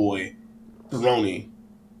Cowboy Cerrone.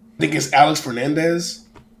 I think it's Alex Hernandez.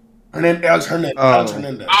 Alex Hernandez.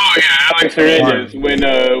 Oh yeah, Alex Hernandez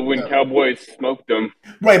when Cowboys smoked him.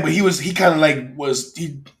 Right, but he kind of like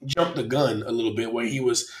he jumped the gun a little bit where he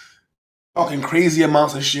was talking crazy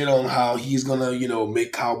amounts of shit on how he's gonna,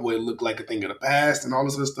 make Cowboy look like a thing of the past and all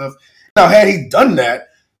this other stuff. Now, had he done that,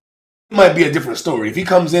 it might be a different story. If he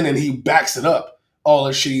comes in and he backs it up, all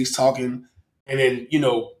the shit he's talking, and then,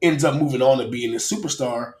 ends up moving on to being a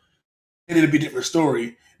superstar, then it'd be a different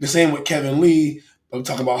story. The same with Kevin Lee. I'm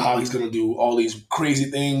talking about how he's going to do all these crazy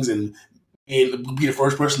things and be the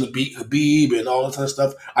first person to beat Khabib and all that kind of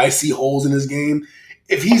stuff. I see holes in his game.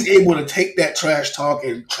 If he's able to take that trash talk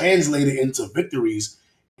and translate it into victories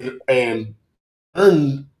and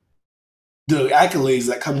earn the accolades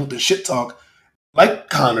that come with the shit talk, like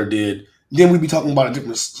Conor did, then we'd be talking about a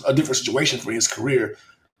different situation for his career.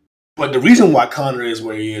 But the reason why Conor is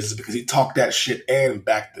where he is because he talked that shit and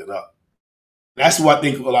backed it up. That's what I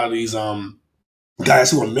think a lot of these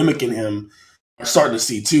guys who are mimicking him are starting to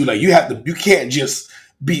see too. Like you can't just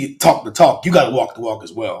talk the talk. You got to walk the walk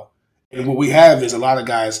as well. And what we have is a lot of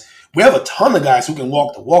guys. We have a ton of guys who can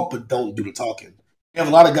walk the walk but don't do the talking. We have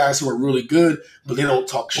a lot of guys who are really good, but they don't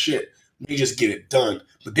talk shit. They just get it done.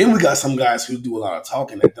 But then we got some guys who do a lot of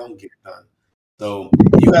talking that don't get it done. So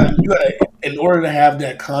you gotta in order to have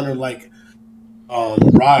that Conor like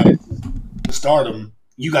rise to stardom,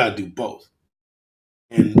 you gotta do both.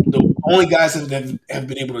 And the only guys that have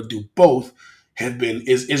been able to do both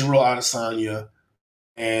is Israel Adesanya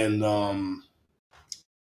and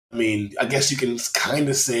I guess you can kind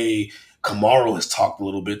of say Kamaru has talked a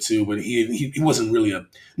little bit too, but he wasn't really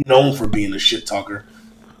known for being a shit talker.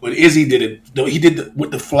 But Izzy did it. He did it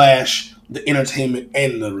with the flash, the entertainment,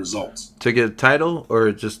 and the results. To get a title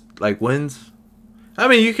or just like wins? I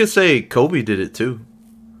mean, you could say Kobe did it too.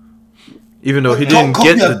 Even though he didn't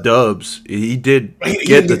get the dubs, he did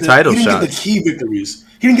get the title shots. He didn't get the key victories.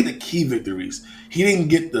 He didn't get the key victories. He didn't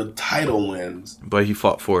get the title wins. But he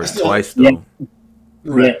fought for it twice, though.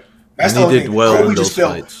 Right. And he did well in those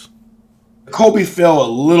fights. Kobe fell a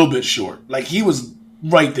little bit short. Like, he was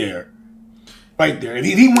right there. Right there. If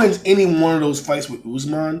he wins any one of those fights with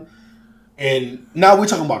Usman, and now we're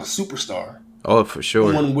talking about a superstar. Oh, for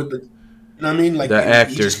sure. One with the, you know what I mean? Like, the actor.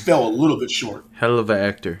 He just fell a little bit short. Hell of an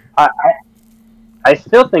actor. I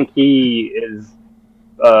still think he is.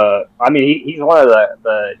 He's one of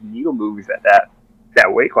the needle movies at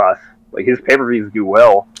that weight class. Like, his pay-per-views do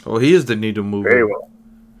well. Well, he is the needle mover. Very well.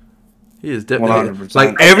 He is definitely 100%.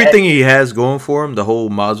 Like everything he has going for him, the whole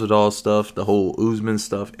Masvidal stuff, the whole Usman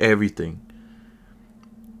stuff, everything.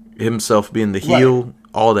 Himself being the heel,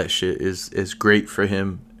 all that shit is great for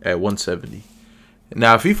him at 170.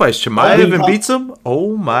 Now, if he fights Chimaev and beats him,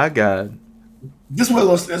 oh my god. This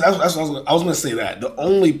was I was going to say that the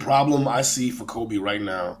only problem I see for Kobe right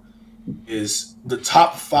now is the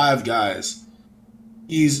top 5 guys.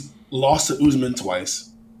 He's lost to Usman twice.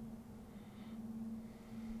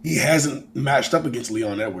 He hasn't matched up against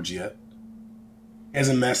Leon Edwards yet. He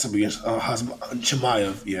hasn't matched up against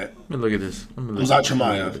Chimaev yet. Let me look at this. Without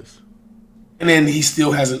Chimaev. And then he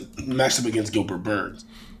still hasn't matched up against Gilbert Burns.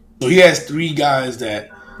 So he has 3 guys that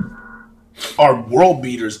are world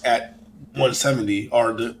beaters at 170,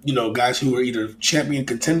 are the guys who are either champion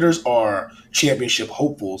contenders or championship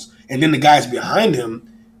hopefuls. And then the guys behind him,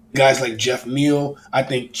 guys like Jeff Neal, I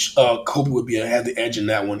think Kobe would have the edge in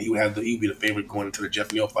that one. He'd be the favorite going into the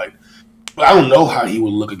Jeff Neal fight. But I don't know how he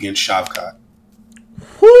would look against Shavkat.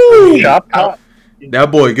 Woo! Shavkat,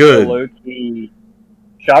 that boy good.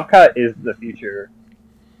 Shavkat is the future.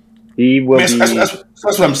 He will be. That's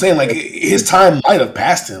what I'm saying. Like, his time might have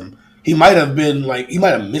passed him, he might have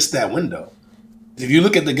missed that window. If you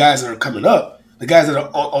look at the guys that are coming up, the guys that are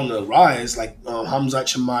on the rise, like Khamzat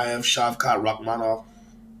Chimaev, Shavkat Rakhmonov,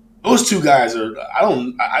 those two guys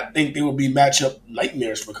I think they would be matchup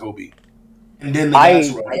nightmares for Kobe. And then I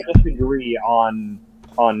disagree on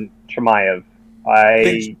Chimaev.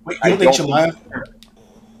 You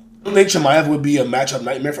don't think Chimaev would be a matchup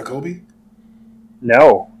nightmare for Kobe?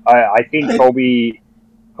 No, I think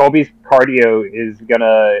Kobe's cardio is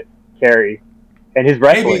gonna carry, and his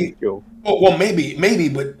wrestling skills. Well, maybe,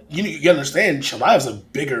 but you understand, Chimaev's a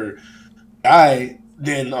bigger guy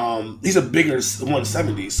than he's a bigger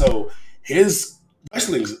 170, so his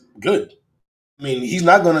wrestling's good. I mean, you're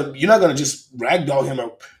not gonna just ragdoll him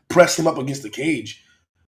or press him up against the cage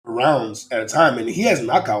for rounds at a time, and he has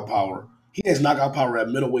knockout power. He has knockout power at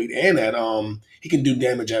middleweight and at he can do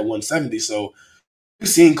damage at 170. So we've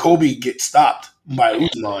seen Kobe get stopped by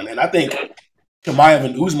Usman, and I think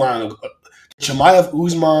Chimaev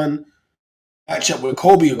Usman matchup with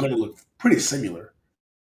Kobe are going to look pretty similar.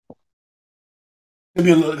 It's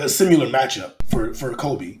going to be a similar matchup for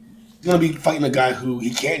Kobe. He's going to be fighting a guy who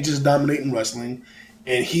he can't just dominate in wrestling,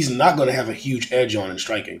 and he's not going to have a huge edge on in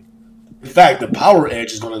striking. In fact, the power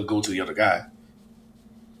edge is going to go to the other guy.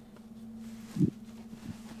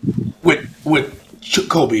 With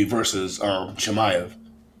Kobe versus Chimaev,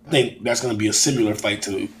 I think that's going to be a similar fight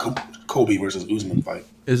to Kobe versus Usman fight.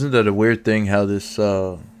 Isn't that a weird thing how this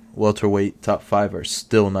welterweight top 5 are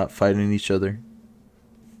still not fighting each other?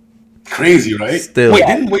 Crazy, right? Still.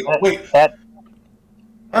 Wait.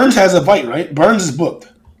 Burns has a fight, right? Burns is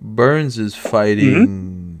booked. Burns is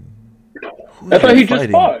fighting. I thought he just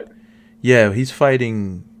fought. Yeah, he's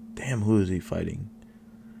fighting. Damn, who is he fighting?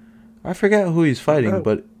 I forgot who he's fighting,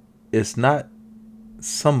 but it's not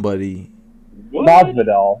somebody.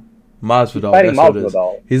 Masvidal. That's what it is.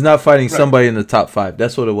 He's not fighting somebody in the top 5.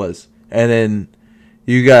 That's what it was. And then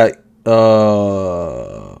you got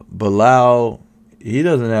Bilal. He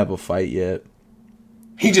doesn't have a fight yet.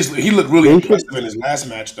 He looked really impressive in his last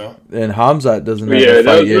match, though. And Khamzat doesn't have a fight yet. Yeah,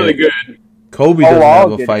 that was really good. Kobe doesn't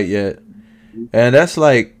have a fight yet. And that's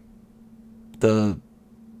like the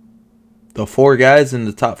 4 guys in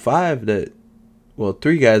the top 5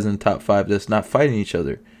 3 guys in the top 5 that's not fighting each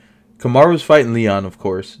other. Kamaru's fighting Leon, of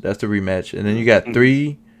course. That's the rematch. And then you got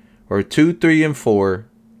 2, 3, and 4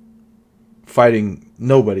 fighting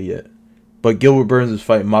nobody yet. But Gilbert Burns is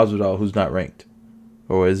fighting Masvidal, who's not ranked.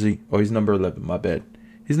 Or is he? Oh, he's number 11. My bad.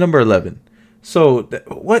 He's number 11. So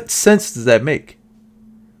what sense does that make?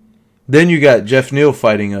 Then you got Jeff Neal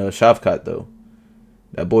fighting Shavkat, though.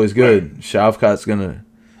 That boy's good. Right. Shavkat's gonna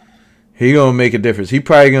make a difference. He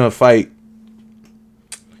probably gonna fight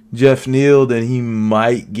Jeff Neal. Then he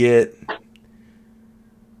might get.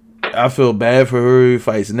 I feel bad for who he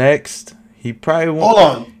fights next. He probably won't. Hold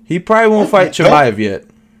on. He probably won't fight Chimaev yet.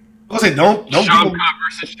 I was say don't give him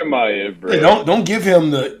versus Chimaev, bro. Don't give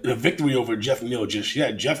him the victory over Jeff Neal just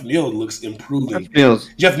yet. Jeff Neal looks improving.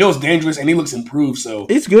 Jeff Neal's dangerous and he looks improved. So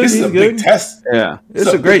he's good. This is a big test. Yeah, it's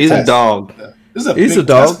a great test. He's a dog. Yeah. This is a big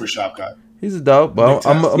test for Shavkat. He's a dog. But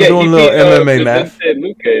I'm doing a little MMA math.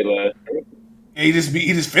 Yeah, he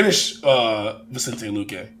just finished Vicente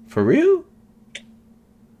Luque. For real?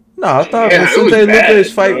 No, I thought Vicente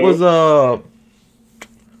Luque's fight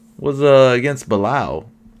was against Bilal.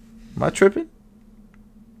 Am I tripping?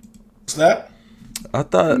 What's that? I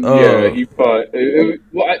thought. He fought.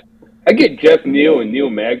 I get Jeff Neal and Neil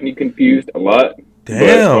Magny confused a lot.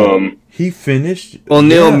 Damn. But, he finished. Well,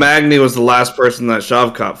 Neil Magny was the last person that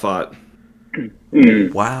Shavkat fought.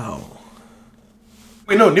 Wow.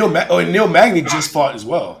 Wait, no, Neil Magny just fought as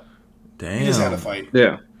well. Damn. He just had a fight.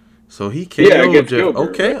 Yeah. So he KO'd Jeff.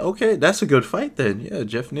 Okay. That's a good fight then. Yeah,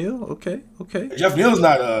 Jeff Neal. Okay. Jeff Neal's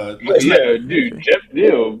not dude. Jeff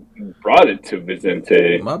Neal brought it to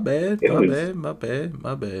Vicente. My bad. Wait,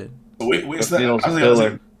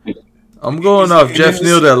 that? I'm going off Jeff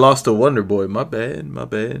Neal that lost to Wonder Boy. My bad.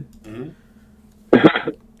 Mm-hmm.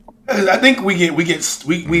 I think we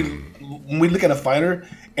when we look at a fighter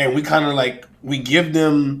and we kind of like we give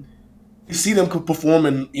them. You see them perform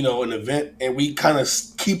in an event, and we kind of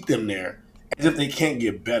keep them there as if they can't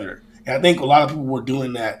get better. And I think a lot of people were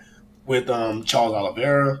doing that with Charles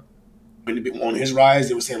Oliveira on his rise.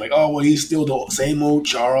 They were saying like, "Oh, well, he's still the same old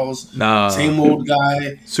Charles, same old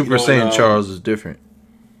guy." Super Saiyan Charles is different.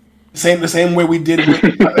 The same way we did. I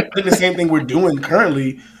think the same thing we're doing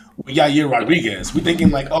currently with Yair Rodriguez. We're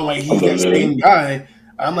thinking like, "Oh, like he's that same guy."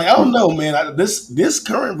 I'm like, I don't know, man. This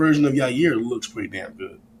current version of Yair looks pretty damn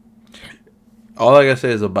good. All I gotta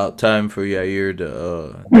say is about time for Yair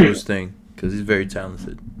to do his thing because he's very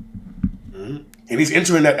talented. Mm-hmm. And he's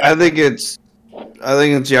entering that. I think it's I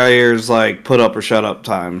think it's Yair's like put up or shut up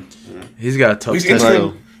time. He's got a tough He's test,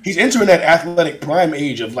 though. he's entering that athletic prime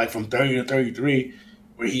age of like from 30 to 33,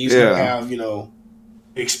 where he's gonna have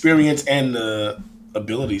experience and the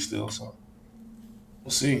ability still. So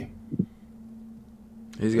we'll see.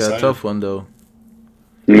 He's got a tough one though.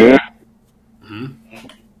 Yeah.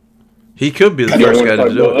 He could be the first guy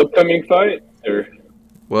to do it. Upcoming fight or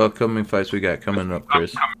what upcoming fights we got coming up,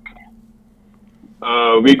 Chris?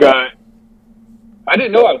 We got. I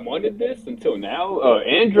didn't know I wanted this until now.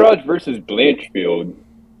 Andrade versus Blanchfield.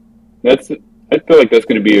 I feel like that's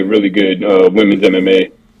going to be a really good women's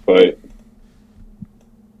MMA fight.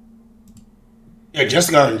 Yeah,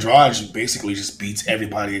 Jessica Andrade basically just beats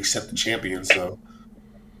everybody except the champion, so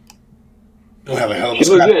you'll have a hell of a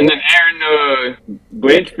scrap. And then Aaron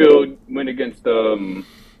Blanchfield went against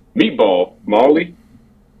Meatball Molly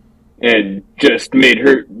and just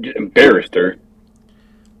embarrassed her.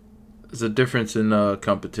 There's a difference in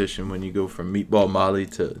competition when you go from Meatball Molly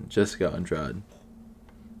to Jessica Andrade.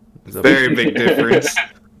 Very big difference.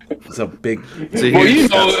 It's a big. It's a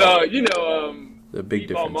huge the big Meatball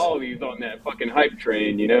difference. Molly's on that fucking hype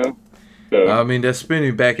train, you know. So, I mean, that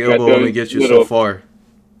spinning back elbow only gets you so far.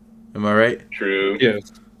 Am I right? True.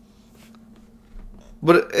 Yes.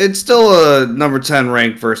 But it's still a number 10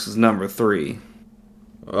 ranked versus number 3.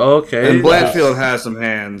 Okay. And Blanchfield has some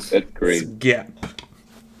hands. That's great. It's gap.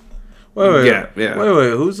 Wait. Yeah.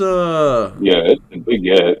 Wait. Who's Yeah, it's a big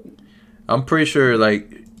gap. I'm pretty sure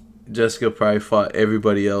like Jessica probably fought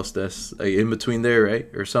everybody else that's like in between there, right,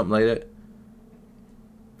 or something like that.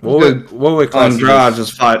 What weight class? Andrade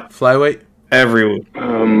just fought flyweight.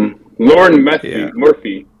 Everyone. Lauren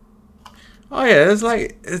Murphy. Oh yeah, it's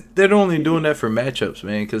like they're only doing that for matchups,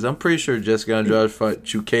 man. Because I'm pretty sure Jessica Andrade fought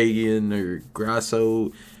Chukagian or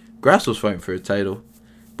Grasso. Grasso's fighting for a title,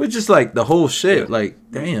 but just like the whole shit, like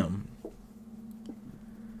damn.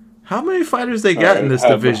 How many fighters they got in this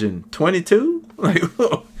division? 22? Like,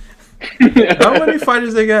 how many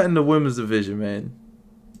fighters they got in the women's division, man?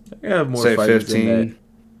 They have more fighters 15.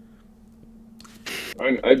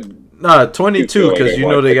 Than that. 22 because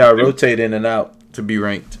they got to rotate in and out to be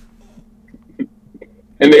ranked.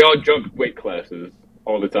 And they all jump weight classes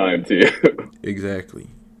all the time too. Exactly.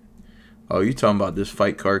 Oh, you talking about this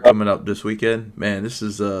fight card coming up this weekend? Man, this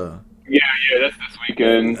is Yeah, that's this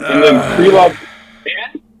weekend. And then Krylov.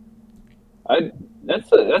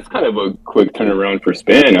 That's kind of a quick turnaround for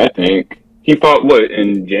Span, I think. He fought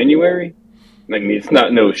in January? I mean, it's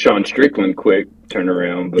not no Sean Strickland quick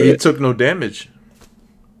turnaround, but he took no damage.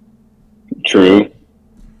 True.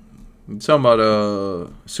 You're talking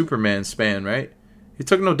about Superman Span, right? He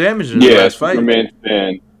took no damage in the last fight. Superman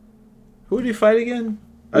Span. Who did he fight again?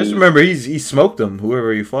 I just remember he smoked him,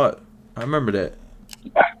 whoever he fought. I remember that.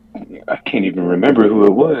 I can't even remember who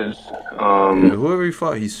it was. Whoever he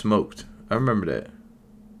fought, he smoked. I remember that.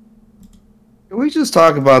 Can we just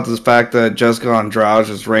talk about this fact that Jessica Andrade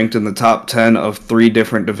is ranked in the top 10 of 3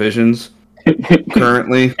 different divisions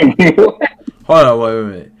currently? Hold on, wait a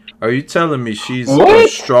minute. Are you telling me she's a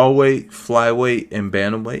strawweight, flyweight, and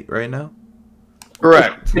bantamweight right now?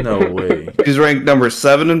 Correct. No way. She's ranked number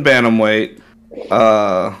 7 in bantamweight.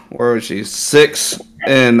 Where was she? 6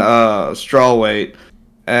 in strawweight,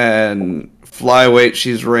 and flyweight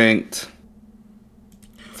she's ranked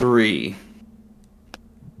 3.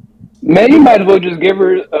 Man, you might as well just give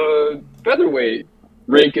her a featherweight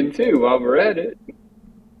ranking too while we're at it.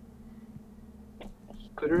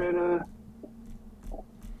 Just put her in a.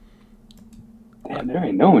 Damn, there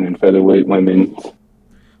ain't no one in featherweight women.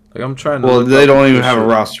 Like I'm trying to. Well, they don't even have a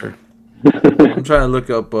roster. I'm trying to look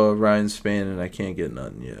up Ryan Spann and I can't get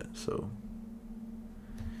nothing yet. So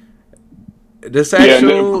this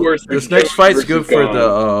this next fight's good for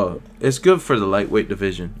the it's good for the lightweight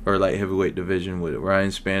division or light heavyweight division with Ryan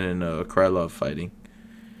Spann and Krylov fighting.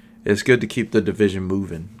 It's good to keep the division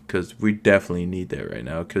moving because we definitely need that right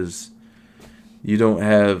now because you don't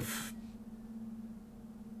have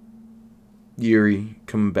Yuri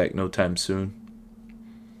coming back no time soon.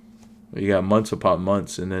 You got months upon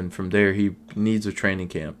months, and then from there he needs a training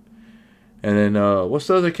camp. And then what's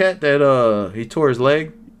the other cat that he tore his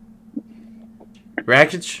leg?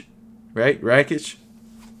 Rakic, right? Rakic.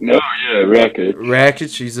 No, yeah, Rakic.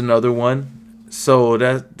 Rakic, he's another one. So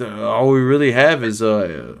that all we really have is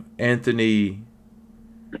Anthony.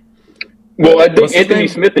 Well, I think Anthony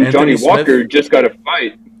Smith and Johnny Walker just got a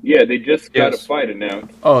fight. Yeah, they just got a fight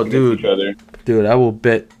announced. Oh, dude, I will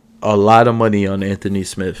bet a lot of money on Anthony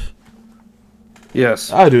Smith.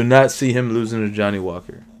 Yes. I do not see him losing to Johnny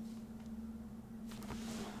Walker.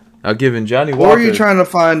 Now, given Johnny Walker... What are you trying to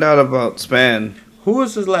find out about Spann? Who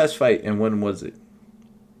was his last fight and when was it?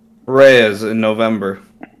 Reyes in November.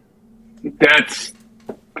 That's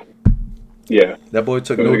yeah. That boy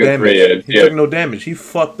took It was no against damage. Reyes, He yeah. took no damage. He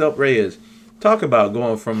fucked up Reyes. Talk about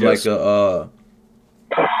going from Yes. like a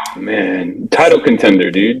Man, title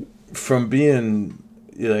contender, dude. from being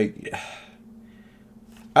like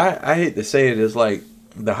I hate to say it, it's like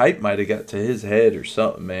the hype might have got to his head or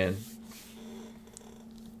something, man.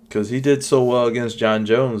 Cause he did so well against John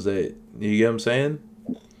Jones that you get what I'm saying.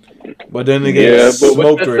 But then they get Yeah, but what's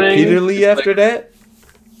smoked the thing? repeatedly It's after that.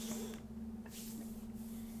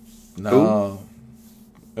 No,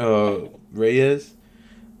 Reyes,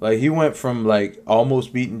 like he went from like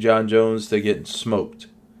almost beating John Jones to getting smoked,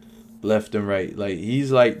 left and right. Like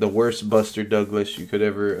he's like the worst Buster Douglas you could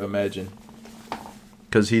ever imagine.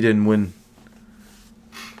 Cause he didn't win.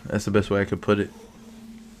 That's the best way I could put it.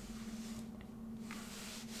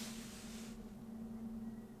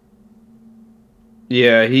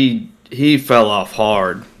 Yeah, he fell off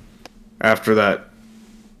hard after that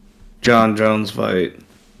John Jones fight.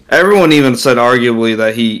 Everyone even said arguably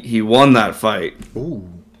that he won that fight, Ooh.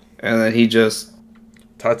 and then he just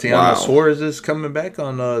Tatiana Wow. Suarez is coming back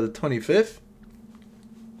on the 25th.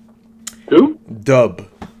 Who? Dub.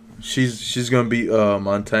 She's gonna beat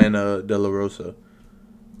Montana De La Rosa.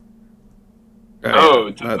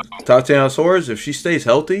 Oh, Tatiana Suarez, if she stays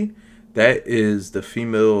healthy, that is the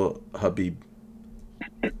female Habib.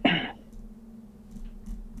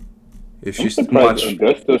 If I'm she's surprised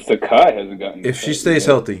Augusto Sakai hasn't gotten. if she stays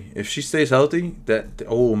healthy, that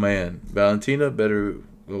oh man, Valentina better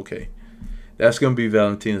okay. That's gonna be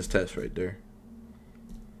Valentina's test right there.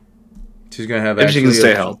 She's gonna have If she can actually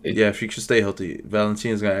stay healthy. Yeah, if she can stay healthy,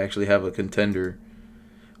 Valentina's gonna actually have a contender.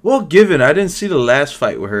 Well, given I didn't see the last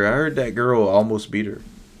fight with her, I heard that girl almost beat her.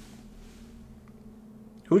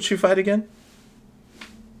 Who'd she fight again?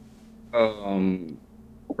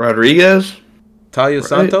 Rodriguez? Talia Right.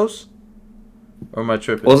 Santos? Or am I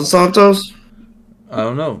tripping? Was it Santos? I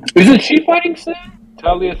don't know. Isn't she fighting soon?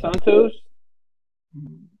 Talia Santos?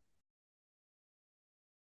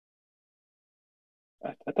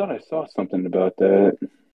 I thought I saw something about that.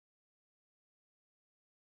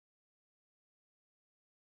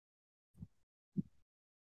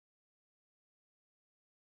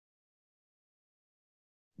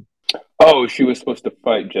 Oh, she was supposed to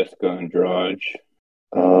fight Jessica Andrade.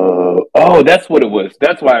 Oh, that's what it was.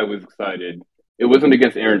 That's why I was excited. It wasn't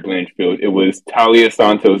against Erin Blanchfield. It was Talia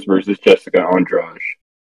Santos versus Jessica Andrade.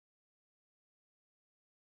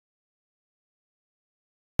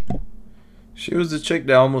 She was the chick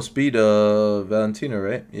that almost beat Valentina,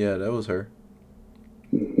 right? Yeah, that was her.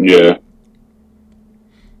 Yeah.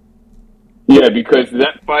 Yeah, because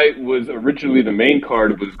that fight was originally the main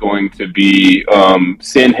card was going to be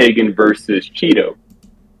Sandhagen versus Cheeto.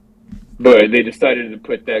 But they decided to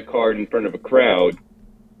put that card in front of a crowd.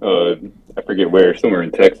 I forget where, somewhere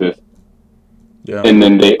in Texas. Yeah. And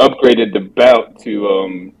then they upgraded the bout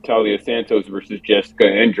to Talia Santos versus Jessica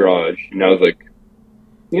Andrade. And I was like,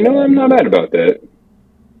 you know, I'm not mad about that.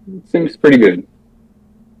 It seems pretty good.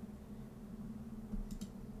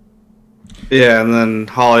 Yeah, and then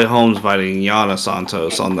Holly Holmes fighting Yana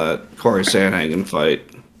Santos on that Corey Sandhagen fight.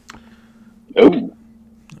 Oh.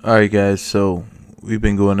 All right, guys. So we've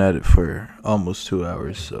been going at it for almost 2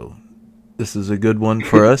 hours. So this is a good one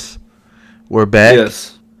for us. We're back.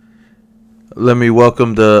 Yes. Let me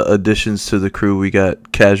welcome the additions to the crew. We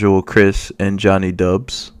got Casual Chris and Johnny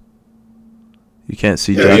Dubs. You can't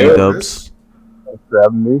see Johnny yeah, Dubs. Thanks for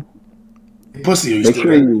having me. Pussy, you Make still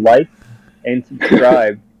sure you like and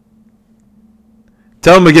subscribe.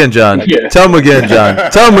 Tell him again, John. Yeah. Tell him again,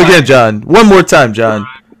 John. Tell him again, John. One more time, John.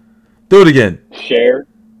 Do it again. Share.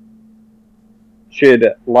 Should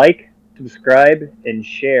like, subscribe, and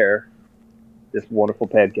share this wonderful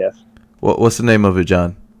podcast. What's the name of it,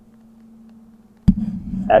 John?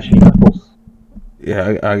 Ashley Knuckles.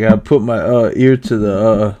 Yeah, I gotta put my ear to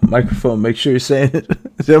the microphone. Make sure you're saying it.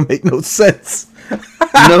 It don't make no sense.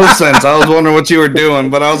 No sense. I was wondering what you were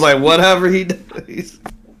doing, but I was like, whatever he does.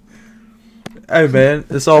 Hey, man,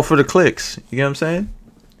 it's all for the clicks. You get what I'm saying?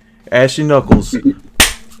 Ashy Knuckles.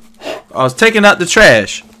 I was taking out the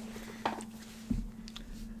trash.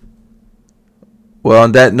 Well,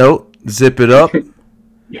 on that note, zip it up. Zip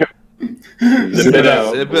it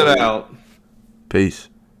out. Zip it out. Peace.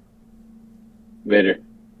 Later.